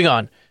 moving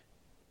on.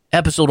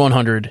 Episode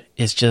 100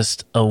 is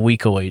just a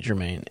week away,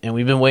 Jermaine, and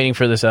we've been waiting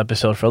for this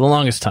episode for the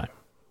longest time.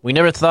 We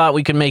never thought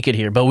we could make it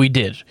here, but we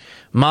did.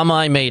 Mama,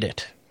 I made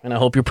it, and I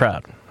hope you're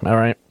proud. All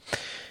right.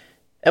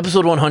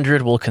 Episode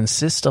 100 will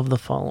consist of the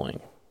following.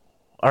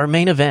 Our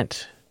main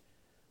event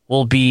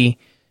will be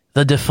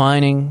the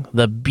defining,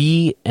 the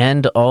be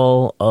and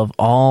all of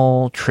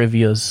all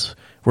trivias.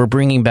 We're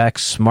bringing back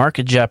Smart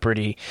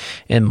Jeopardy.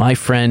 And my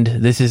friend,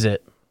 this is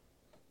it.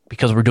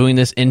 Because we're doing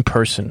this in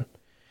person.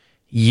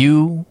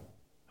 You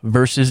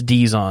versus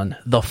Dizon.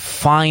 The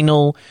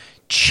final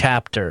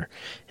chapter.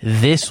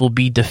 This will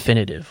be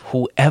definitive.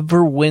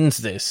 Whoever wins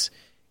this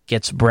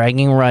gets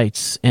bragging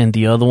rights. And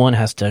the other one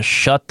has to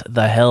shut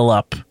the hell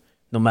up.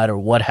 No matter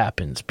what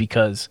happens.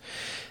 Because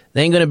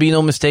there ain't going to be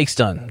no mistakes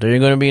done. There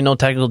ain't going to be no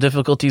technical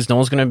difficulties. No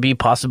one's going to be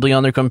possibly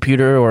on their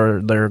computer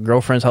or their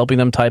girlfriend's helping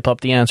them type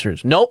up the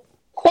answers. Nope.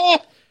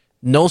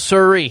 No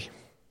siree.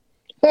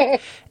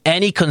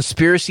 Any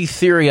conspiracy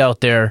theory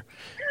out there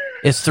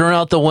is thrown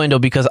out the window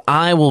because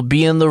I will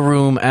be in the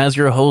room as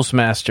your host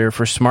master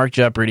for Smart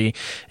Jeopardy,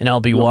 and I'll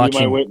be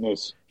watching. Be my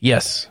witness.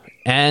 Yes.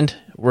 And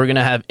we're going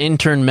to have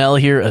intern Mel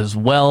here as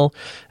well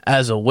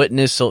as a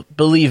witness. So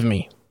believe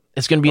me,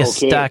 it's going to be a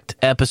stacked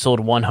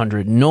episode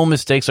 100. No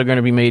mistakes are going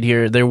to be made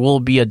here. There will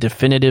be a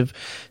definitive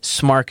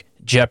Smart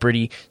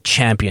Jeopardy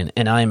champion,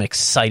 and I am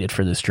excited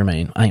for this,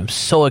 Jermaine. I am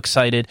so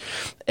excited,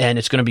 and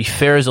it's going to be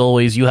fair as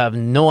always. You have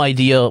no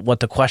idea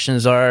what the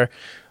questions are.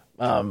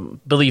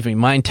 Believe me,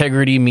 my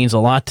integrity means a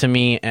lot to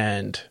me,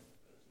 and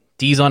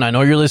Dizon, I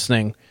know you're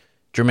listening.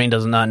 Jermaine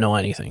does not know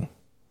anything.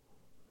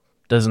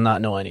 Does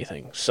not know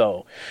anything.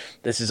 So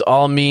this is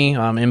all me.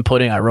 I'm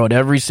inputting. I wrote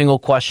every single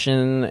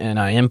question and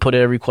I inputted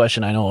every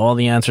question. I know all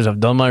the answers. I've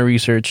done my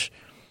research.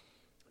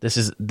 This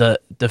is the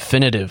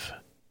definitive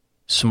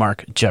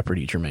Smart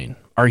Jeopardy, Jermaine.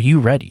 Are you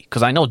ready?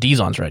 Because I know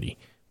Dizon's ready,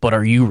 but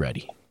are you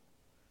ready?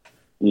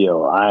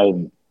 Yo,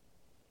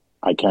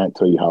 I can't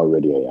tell you how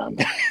ready I am.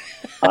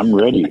 I'm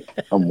ready.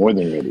 I'm more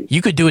than ready.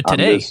 You could do it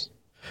today.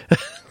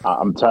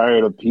 I'm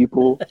tired of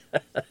people.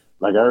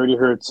 Like I already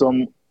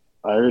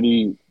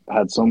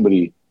had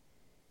somebody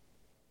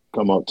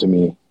come up to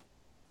me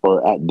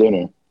or at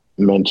dinner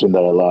mention that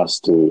I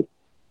lost to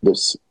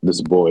this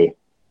boy,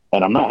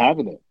 and I'm not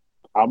having it.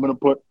 I'm going to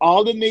put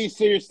all the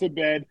naysayers to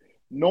bed.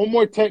 No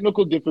more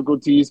technical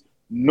difficulties.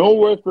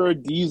 Nowhere for a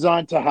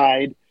Dizon to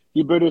hide.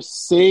 He better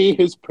say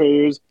his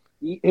prayers,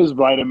 eat his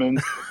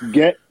vitamins,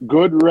 get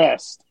good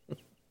rest.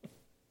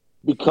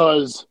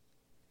 Because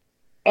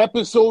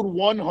episode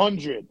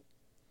 100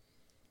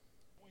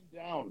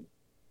 going down.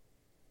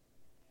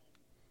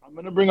 I'm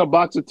going to bring a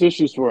box of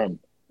tissues for him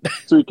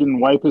so he can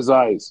wipe his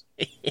eyes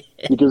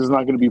because it's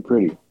not going to be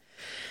pretty.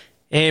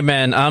 Hey,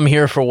 man, I'm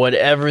here for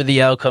whatever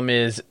the outcome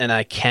is, and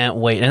I can't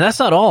wait. And that's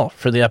not all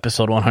for the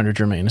episode 100,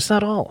 Jermaine. It's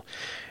not all.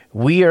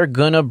 We are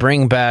going to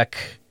bring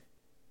back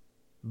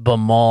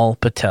Bimal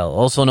Patel,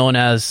 also known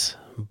as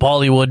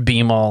Bollywood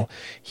Bimal.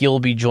 He'll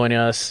be joining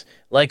us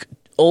like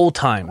old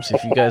times.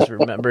 If you guys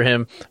remember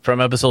him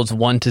from episodes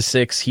 1 to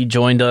 6, he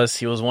joined us.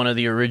 He was one of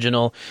the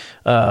original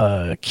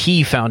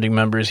key founding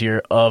members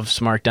here of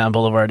Smartdown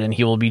Boulevard, and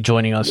he will be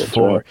joining us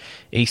for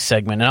a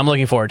segment. And I'm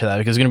looking forward to that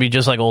because it's going to be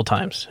just like old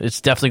times.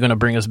 It's definitely going to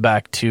bring us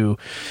back to,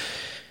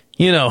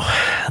 you know,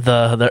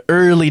 the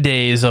early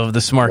days of the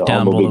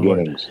Smartdown Boulevard.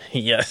 Beginnings.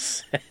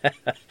 Yes,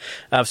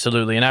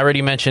 absolutely. And I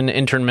already mentioned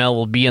intern Mel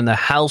will be in the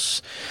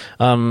house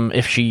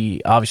if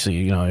she, obviously,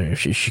 you know, if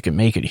she can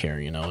make it here,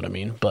 you know what I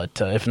mean? But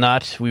if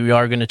not, we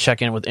are going to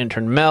check in with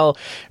intern Mel.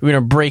 We're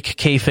going to break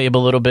kayfabe a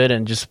little bit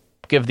and just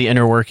give the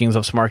inner workings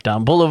of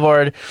Smartdown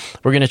Boulevard.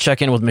 We're going to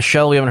check in with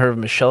Michelle. We haven't heard of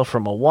Michelle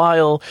from a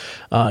while.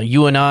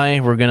 You and I,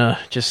 we're going to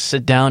just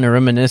sit down and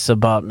reminisce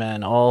about,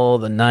 man, all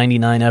the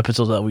 99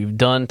 episodes that we've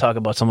done, talk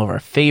about some of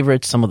our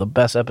favorites, some of the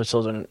best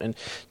episodes, and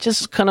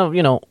just kind of,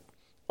 you know,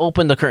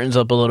 open the curtains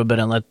up a little bit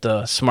and let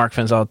the smart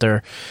fans out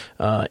there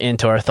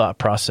into our thought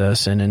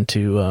process and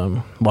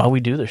into why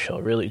we do the show,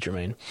 really,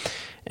 Jermaine.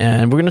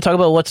 And we're going to talk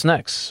about what's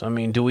next. I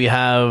mean, do we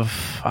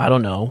have, I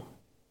don't know,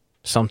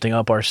 something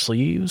up our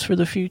sleeves for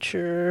the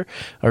future?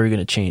 Are we going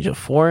to change a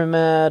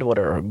format? What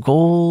are our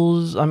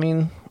goals? I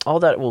mean, all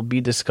that will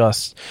be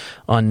discussed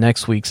on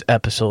next week's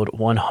episode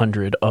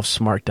 100 of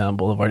Smartdown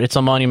Boulevard. It's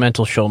a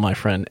monumental show, my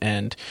friend,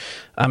 and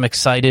I'm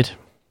excited.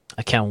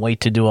 I can't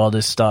wait to do all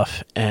this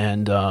stuff.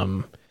 And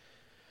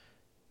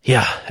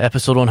yeah,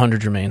 episode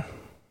 100, Jermaine.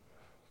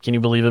 Can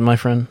you believe it, my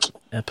friend?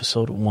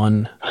 Episode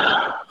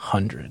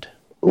 100.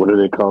 What do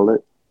they call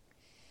it?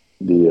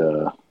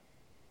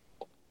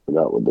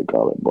 Forgot what they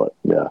call it, but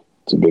yeah,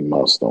 it's a big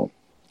milestone.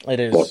 It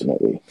is.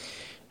 Definitely.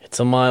 It's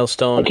a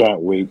milestone. I can't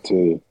wait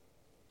to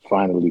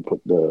finally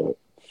put the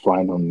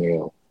final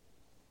nail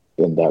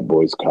in that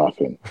boy's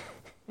coffin.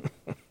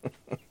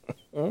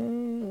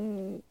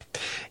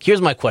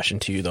 Here's my question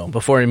to you, though,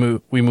 before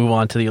we move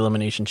on to the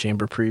Elimination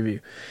Chamber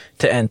preview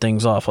to end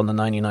things off on the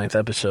 99th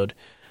episode.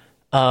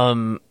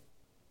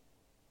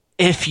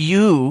 If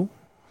you,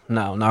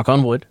 now, knock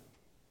on wood,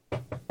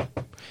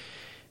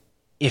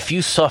 if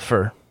you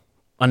suffer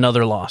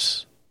another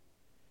loss,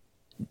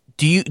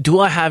 do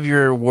I have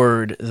your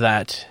word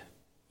that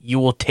you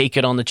will take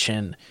it on the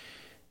chin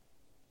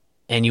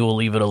and you will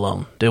leave it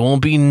alone? There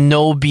won't be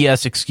no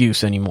BS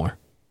excuse anymore.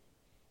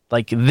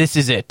 Like, this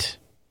is it.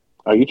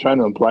 Are you trying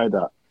to imply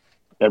that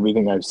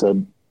everything I've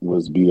said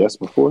was BS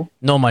before?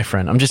 No, my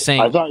friend. I'm just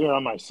saying. I thought you were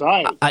on my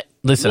side.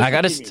 Listen, I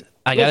gotta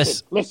I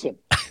gotta listen.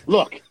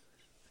 Look,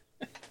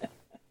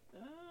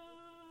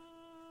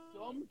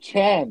 some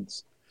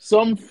chance,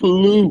 some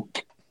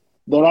fluke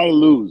that I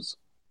lose.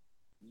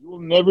 You will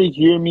never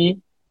hear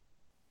me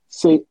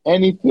say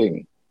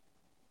anything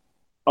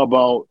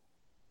about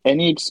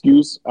any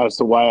excuse as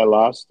to why I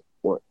lost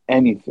or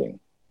anything.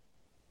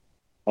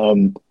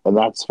 And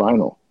that's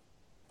final.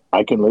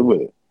 I can live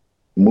with it.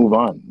 Move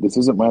on. This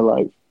isn't my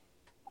life.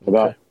 I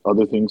got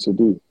other things to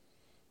do.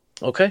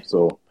 Okay.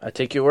 So I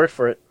take your word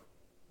for it.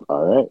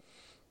 all right.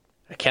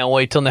 I can't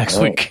wait till next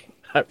week.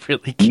 I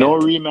really can't. No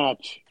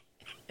rematch.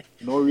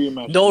 No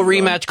rematch. No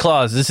rematch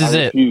clause. This is I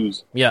it.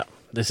 refuse. Yeah,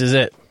 this is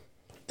it.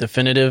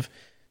 Definitive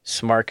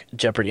Smart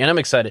Jeopardy. And I'm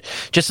excited.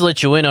 Just to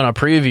let you in on a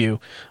preview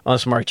on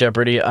Smart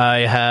Jeopardy,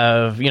 I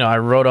have, I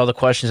wrote all the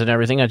questions and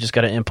everything. I just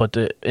got to input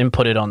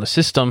it on the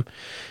system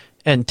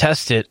and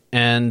test it.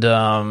 And,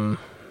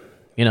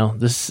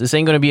 this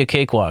ain't going to be a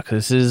cakewalk.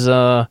 This is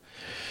going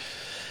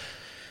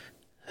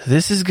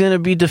to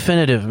be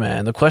definitive,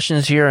 man. The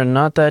questions here are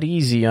not that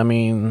easy. I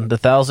mean, the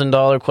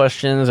 $1,000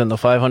 questions and the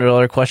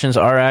 $500 questions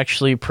are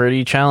actually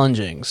pretty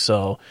challenging.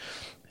 So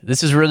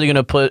this is really going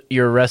to put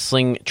your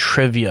wrestling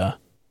trivia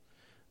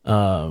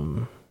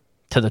to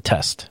the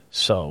test.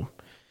 So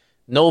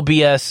no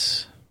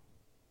BS.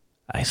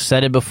 I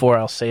said it before.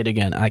 I'll say it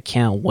again. I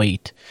can't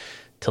wait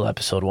till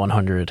episode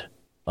 100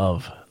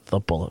 of The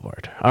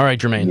Boulevard. All right,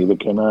 Jermaine. Neither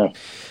can I.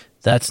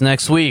 That's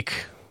next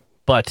week.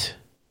 But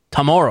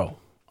tomorrow,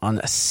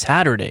 on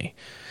Saturday,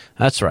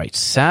 that's right,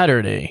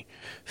 Saturday,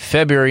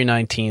 February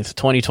 19th,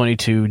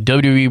 2022,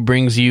 WWE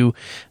brings you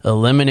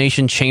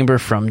Elimination Chamber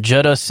from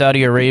Jeddah,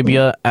 Saudi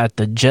Arabia at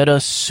the Jeddah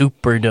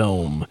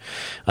Superdome.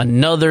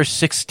 Another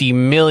 $60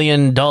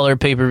 million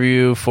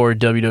pay-per-view for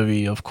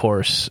WWE, of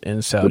course,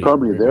 in Saudi They're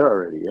probably Arabia. there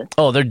already, yeah?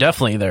 Oh, they're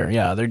definitely there.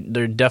 Yeah,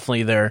 they're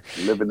definitely there.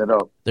 Living it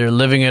up. They're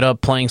living it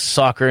up, playing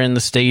soccer in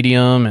the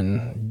stadium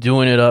and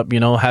doing it up,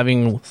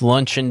 having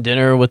lunch and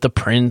dinner with the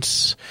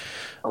Prince.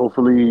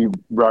 Hopefully,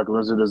 Brock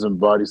Lesnar doesn't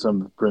body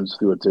some Prince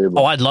through a table.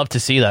 Oh, I'd love to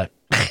see that.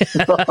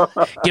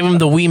 Give him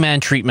the wee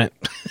man treatment.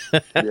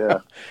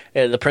 Yeah.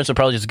 Yeah, the Prince would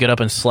probably just get up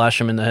and slash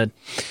him in the head.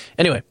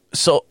 Anyway,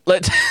 so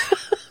let's...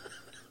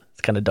 It's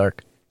kind of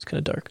dark.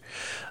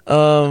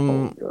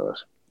 Oh, gosh.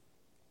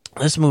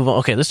 Let's move on.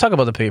 Okay, let's talk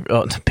about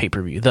the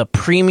pay-per-view. The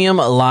Premium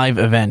Live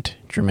Event,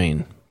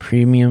 Jermaine.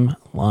 Premium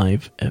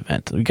Live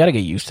Event. We got to get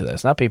used to that.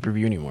 It's not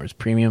pay-per-view anymore. It's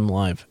Premium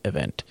Live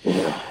Event.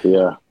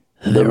 Yeah.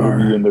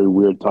 WWE and their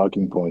weird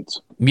talking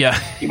points.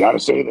 Yeah. You gotta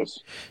say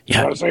this. You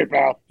Yeah. gotta say it,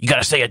 pal. You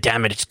gotta say it,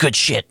 damn it. It's good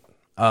shit.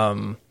 We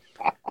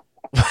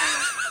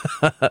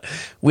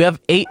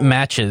have 8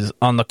 matches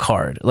on the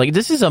card. Like,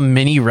 this is a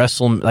mini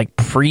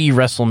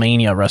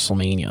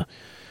pre-WrestleMania.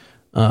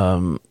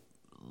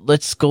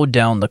 Let's go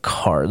down the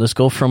card. Let's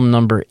go from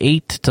number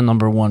 8 to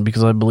number 1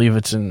 because I believe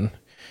it's in...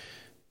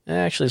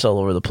 Actually, it's all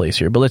over the place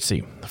here, but let's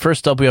see.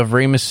 First up, we have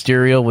Rey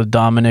Mysterio with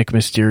Dominic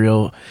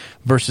Mysterio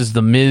versus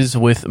The Miz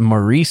with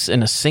Maurice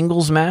in a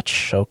singles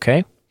match.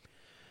 Okay.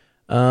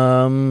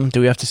 Do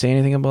we have to say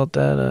anything about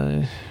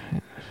that?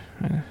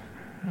 I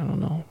don't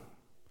know.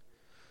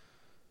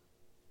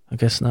 I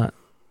guess not.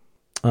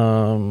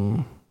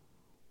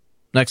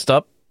 Next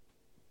up,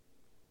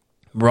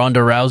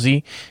 Ronda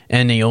Rousey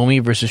and Naomi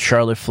versus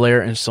Charlotte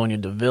Flair and Sonya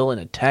Deville in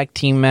a tag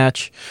team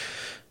match.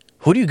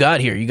 Who do you got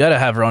here? You got to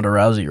have Ronda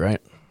Rousey,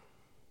 right?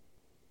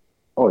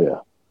 Oh, yeah.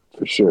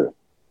 For sure.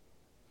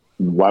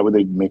 Why would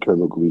they make her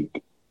look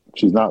weak?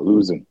 She's not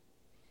losing.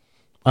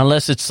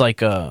 Unless it's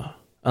like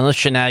unless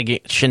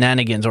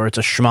shenanigans or it's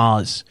a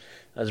schmaz,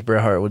 as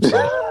Bret Hart would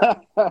say.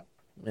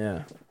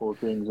 Yeah. Whole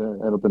things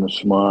end up in a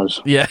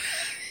schmaz. Yeah.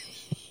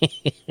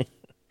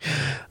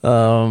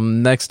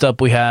 Next up,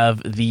 we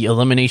have the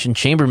Elimination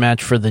Chamber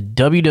match for the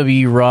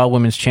WWE Raw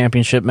Women's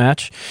Championship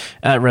match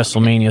at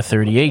WrestleMania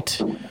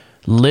 38.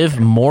 Liv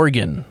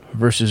Morgan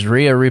versus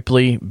Rhea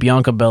Ripley,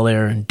 Bianca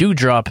Belair,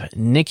 Doudrop,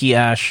 Nikki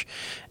Ash,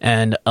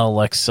 and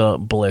Alexa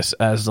Bliss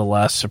as the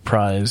last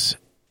surprise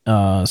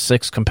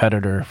 6th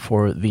competitor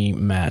for the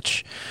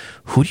match.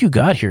 Who do you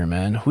got here,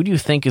 man? Who do you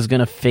think is going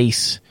to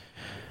face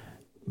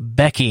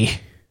Becky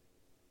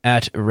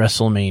at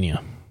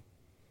WrestleMania?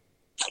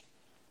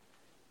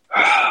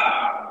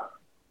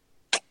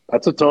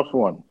 That's a tough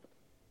one.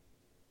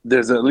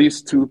 There's at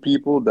least 2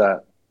 people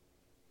that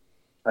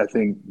I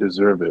think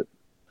deserve it.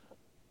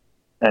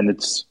 And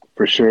it's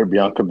for sure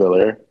Bianca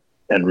Belair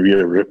and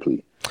Rhea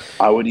Ripley.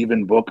 I would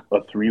even book a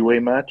 3-way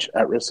match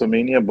at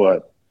WrestleMania,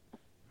 but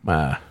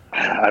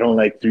I don't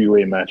like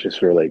 3-way matches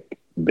for like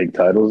big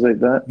titles like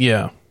that.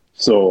 Yeah.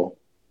 So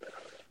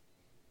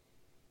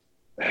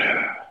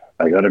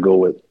I got to go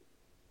with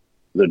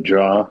the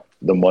draw,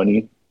 the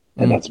money,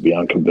 and that's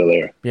Bianca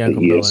Belair, Bianca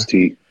the Belair.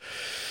 EST.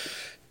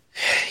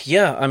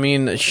 Yeah, I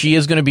mean, she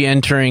is going to be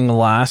entering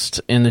last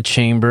in the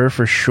chamber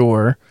for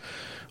sure.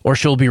 Or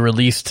she'll be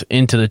released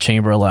into the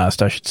chamber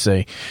last, I should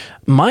say.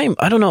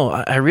 I don't know.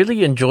 I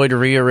really enjoyed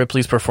Rhea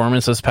Ripley's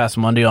performance this past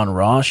Monday on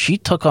Raw. She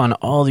took on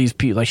all these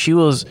people. Like, she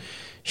was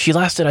she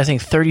lasted, I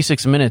think,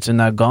 36 minutes in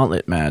that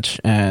gauntlet match,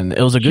 and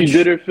it was a good. She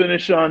did her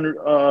finish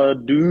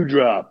on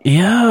Dewdrop.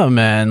 Yeah,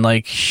 man,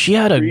 like she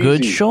had a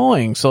good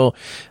showing. So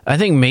I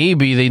think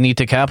maybe they need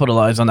to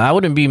capitalize on that. I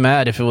wouldn't be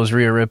mad if it was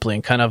Rhea Ripley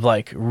and kind of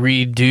like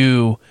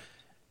redo,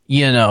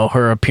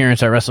 her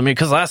appearance at WrestleMania.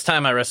 Because last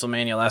time at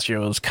WrestleMania last year,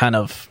 it was kind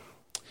of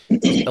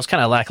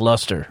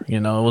lackluster.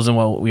 It wasn't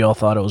what we all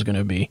thought it was going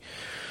to be.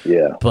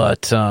 Yeah,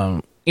 but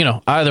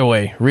either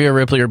way, Rhea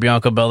Ripley or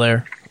Bianca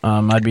Belair,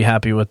 I'd be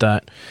happy with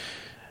that.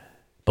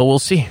 But we'll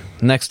see.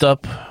 Next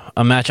up,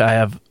 a match I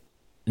have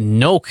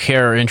no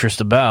care or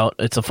interest about.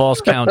 It's a Falls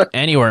Count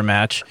Anywhere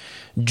match.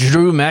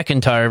 Drew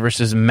McIntyre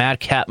versus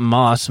Madcap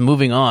Moss.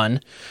 Moving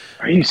on.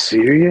 Are you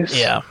serious?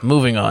 Yeah,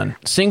 moving on.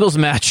 Singles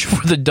match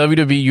for the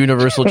WWE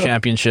Universal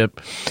Championship.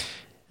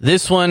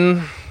 This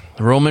one,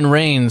 Roman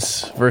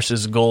Reigns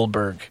versus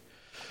Goldberg.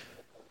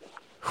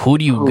 Who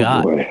do you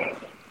got? Boy.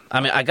 I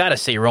mean, I got to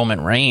say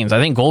Roman Reigns. I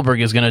think Goldberg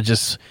is going to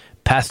just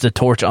pass the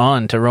torch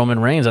on to Roman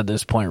Reigns at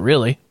this point,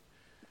 really.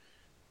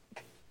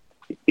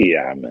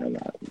 Yeah, man.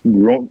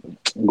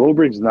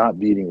 Goldberg's not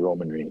beating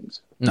Roman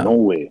Reigns. No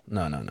way.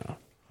 No.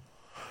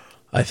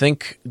 I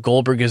think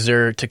Goldberg is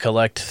there to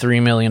collect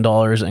 $3 million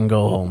and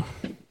go home.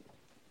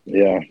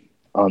 Yeah.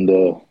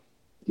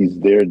 He's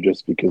there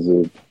just because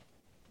of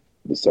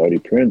the Saudi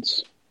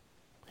prince.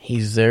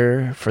 He's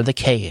there for the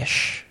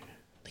cash.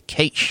 The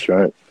cash. That's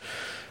right.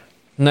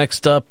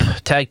 Next up,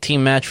 tag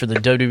team match for the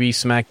WWE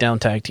SmackDown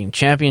Tag Team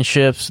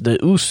Championships. The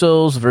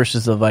Usos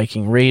versus the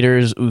Viking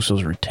Raiders.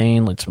 Usos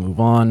retain. Let's move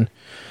on.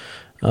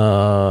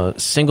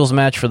 Singles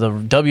match for the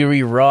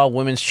WWE Raw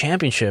Women's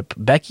Championship.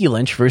 Becky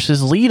Lynch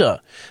versus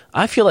Lita.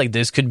 I feel like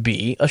this could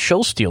be a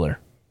show stealer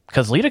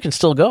because Lita can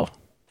still go.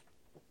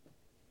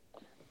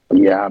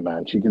 Yeah,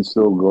 man. She can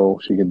still go.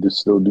 She can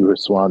still do her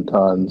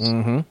swantons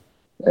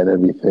and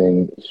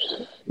everything.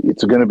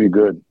 It's going to be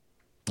good.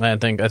 I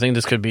think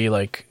this could be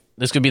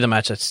the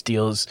match that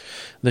steals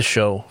the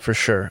show for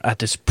sure at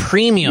this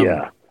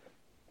premium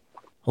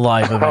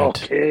live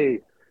event. Okay.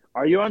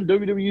 Are you on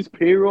WWE's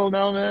payroll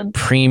now, man?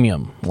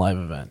 Premium live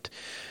event.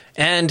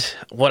 And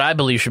what I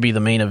believe should be the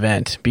main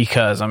event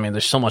because, I mean,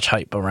 there's so much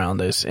hype around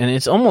this. And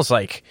it's almost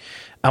like,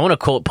 I want to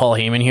quote Paul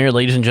Heyman here.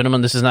 Ladies and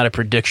gentlemen, this is not a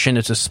prediction.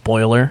 It's a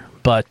spoiler.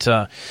 But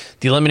the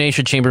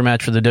Elimination Chamber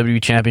match for the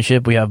WWE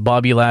Championship, we have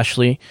Bobby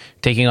Lashley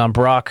taking on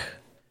Brock,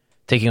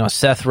 taking on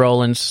Seth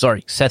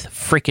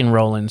freaking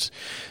Rollins,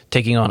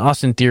 taking on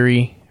Austin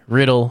Theory,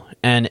 Riddle,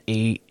 and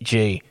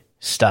AJ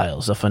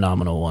Styles, a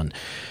phenomenal one.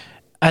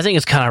 I think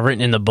it's kind of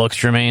written in the books,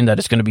 Jermaine, that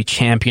it's going to be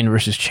champion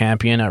versus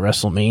champion at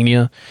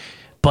WrestleMania.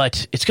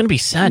 But it's going to be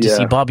sad to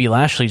see Bobby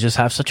Lashley just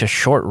have such a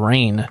short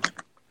reign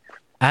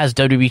as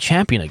WWE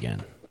champion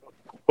again.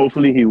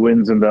 Hopefully he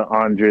wins in the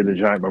Andre the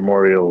Giant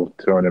Memorial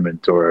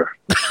Tournament or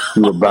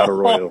do a Battle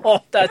Royal. Oh,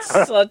 that's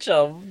such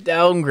a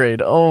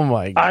downgrade. Oh,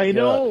 my God. I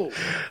know.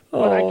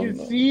 But I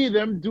can see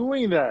them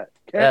doing that.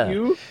 Can't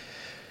you?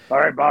 All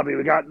right, Bobby,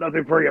 we got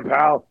nothing for you,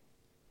 pal.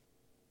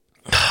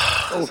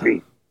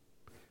 Sophie.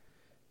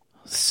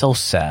 So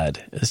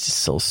sad. It's just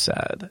so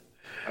sad.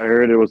 I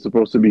heard it was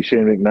supposed to be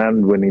Shane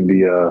McMahon winning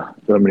the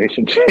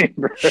Elimination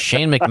Chamber.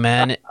 Shane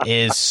McMahon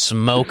is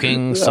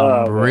smoking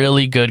some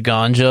really good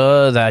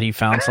ganja that he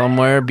found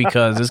somewhere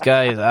because this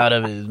guy is out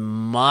of his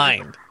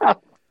mind.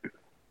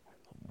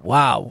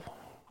 Wow.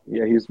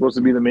 Yeah, he's supposed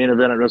to be the main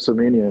event at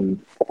WrestleMania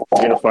and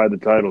unify the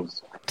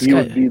titles. He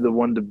would be the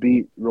one to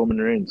beat Roman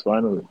Reigns,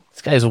 finally.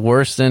 This guy's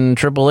worse than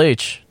Triple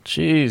H.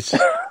 Jeez.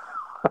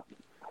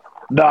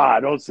 Nah,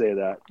 don't say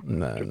that.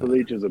 No, Triple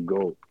H is a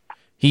GOAT.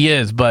 He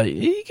is, but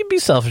he can be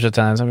selfish at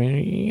times. I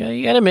mean,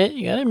 you gotta admit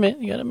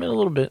a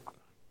little bit.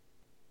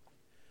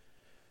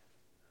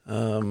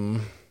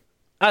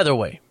 Either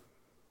way,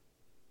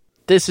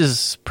 this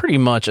is pretty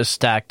much a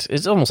stacked.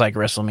 It's almost like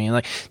WrestleMania.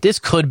 Like this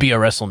could be a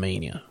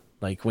WrestleMania.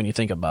 Like when you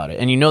think about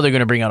it, and you know they're going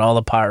to bring out all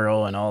the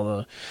pyro and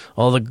all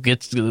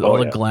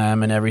the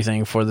glam and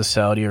everything for the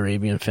Saudi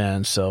Arabian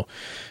fans. So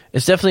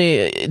it's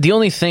definitely the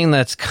only thing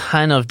that's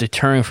kind of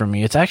deterring for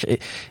me. It's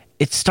actually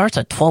it starts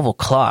at 12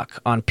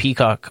 o'clock on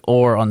Peacock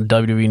or on the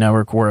WWE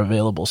Network where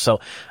available. So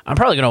I'm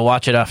probably going to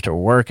watch it after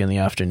work in the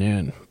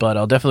afternoon, but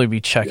I'll definitely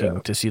be checking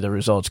to see the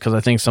results because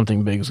I think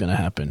something big is going to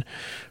happen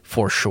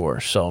for sure.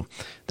 So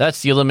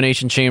that's the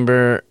Elimination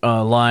Chamber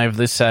live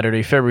this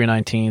Saturday, February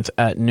 19th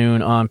at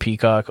noon on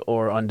Peacock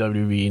or on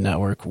WWE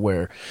Network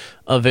where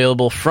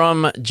available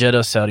from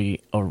Jeddah,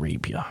 Saudi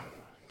Arabia.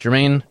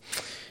 Jermaine,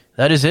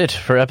 that is it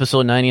for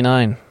episode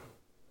 99.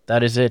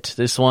 That is it.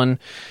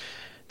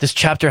 This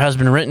chapter has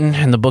been written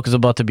and the book is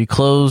about to be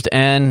closed.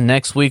 And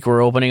next week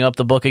we're opening up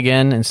the book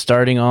again and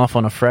starting off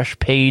on a fresh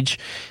page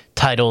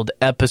titled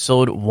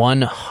Episode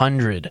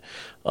 100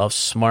 of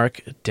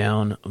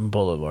Smarkdown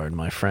Boulevard.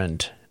 My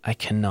friend, I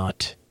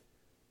cannot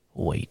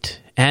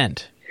wait.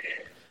 And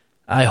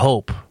I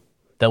hope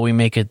that we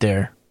make it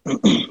there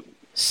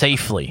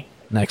safely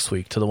next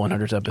week to the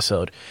 100th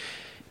episode.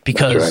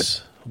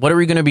 Because what are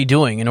we going to be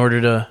doing in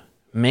order to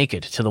make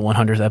it to the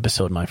 100th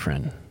episode, my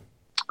friend?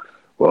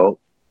 Well,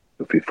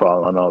 if we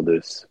fall on all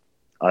this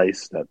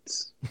ice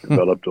that's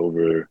developed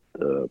over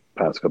the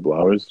past couple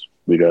hours,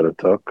 we got to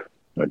tuck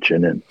our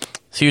chin in.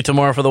 See you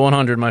tomorrow for the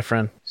 100, my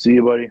friend. See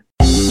you, buddy.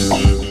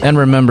 And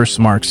remember,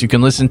 Smarks, you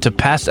can listen to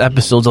past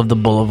episodes of The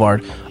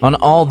Boulevard on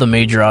all the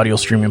major audio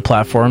streaming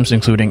platforms,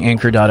 including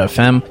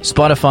Anchor.fm,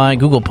 Spotify,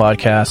 Google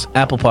Podcasts,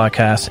 Apple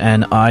Podcasts,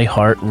 and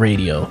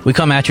iHeartRadio. We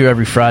come at you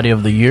every Friday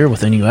of the year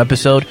with a new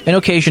episode, and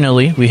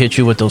occasionally we hit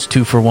you with those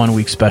 2-for-1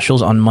 week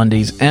specials on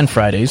Mondays and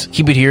Fridays.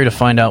 Keep it here to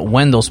find out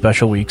when those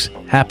special weeks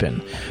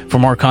happen. For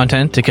more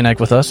content, to connect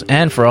with us,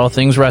 and for all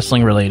things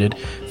wrestling related,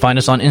 find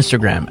us on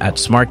Instagram at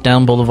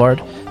Smarkdown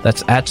Boulevard.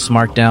 That's at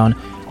Smarkdown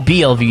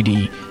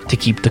BLVD to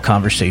keep the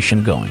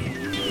conversation going.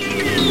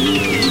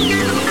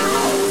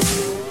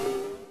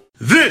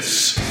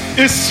 This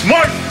is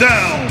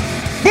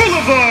Smarkdown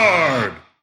Boulevard.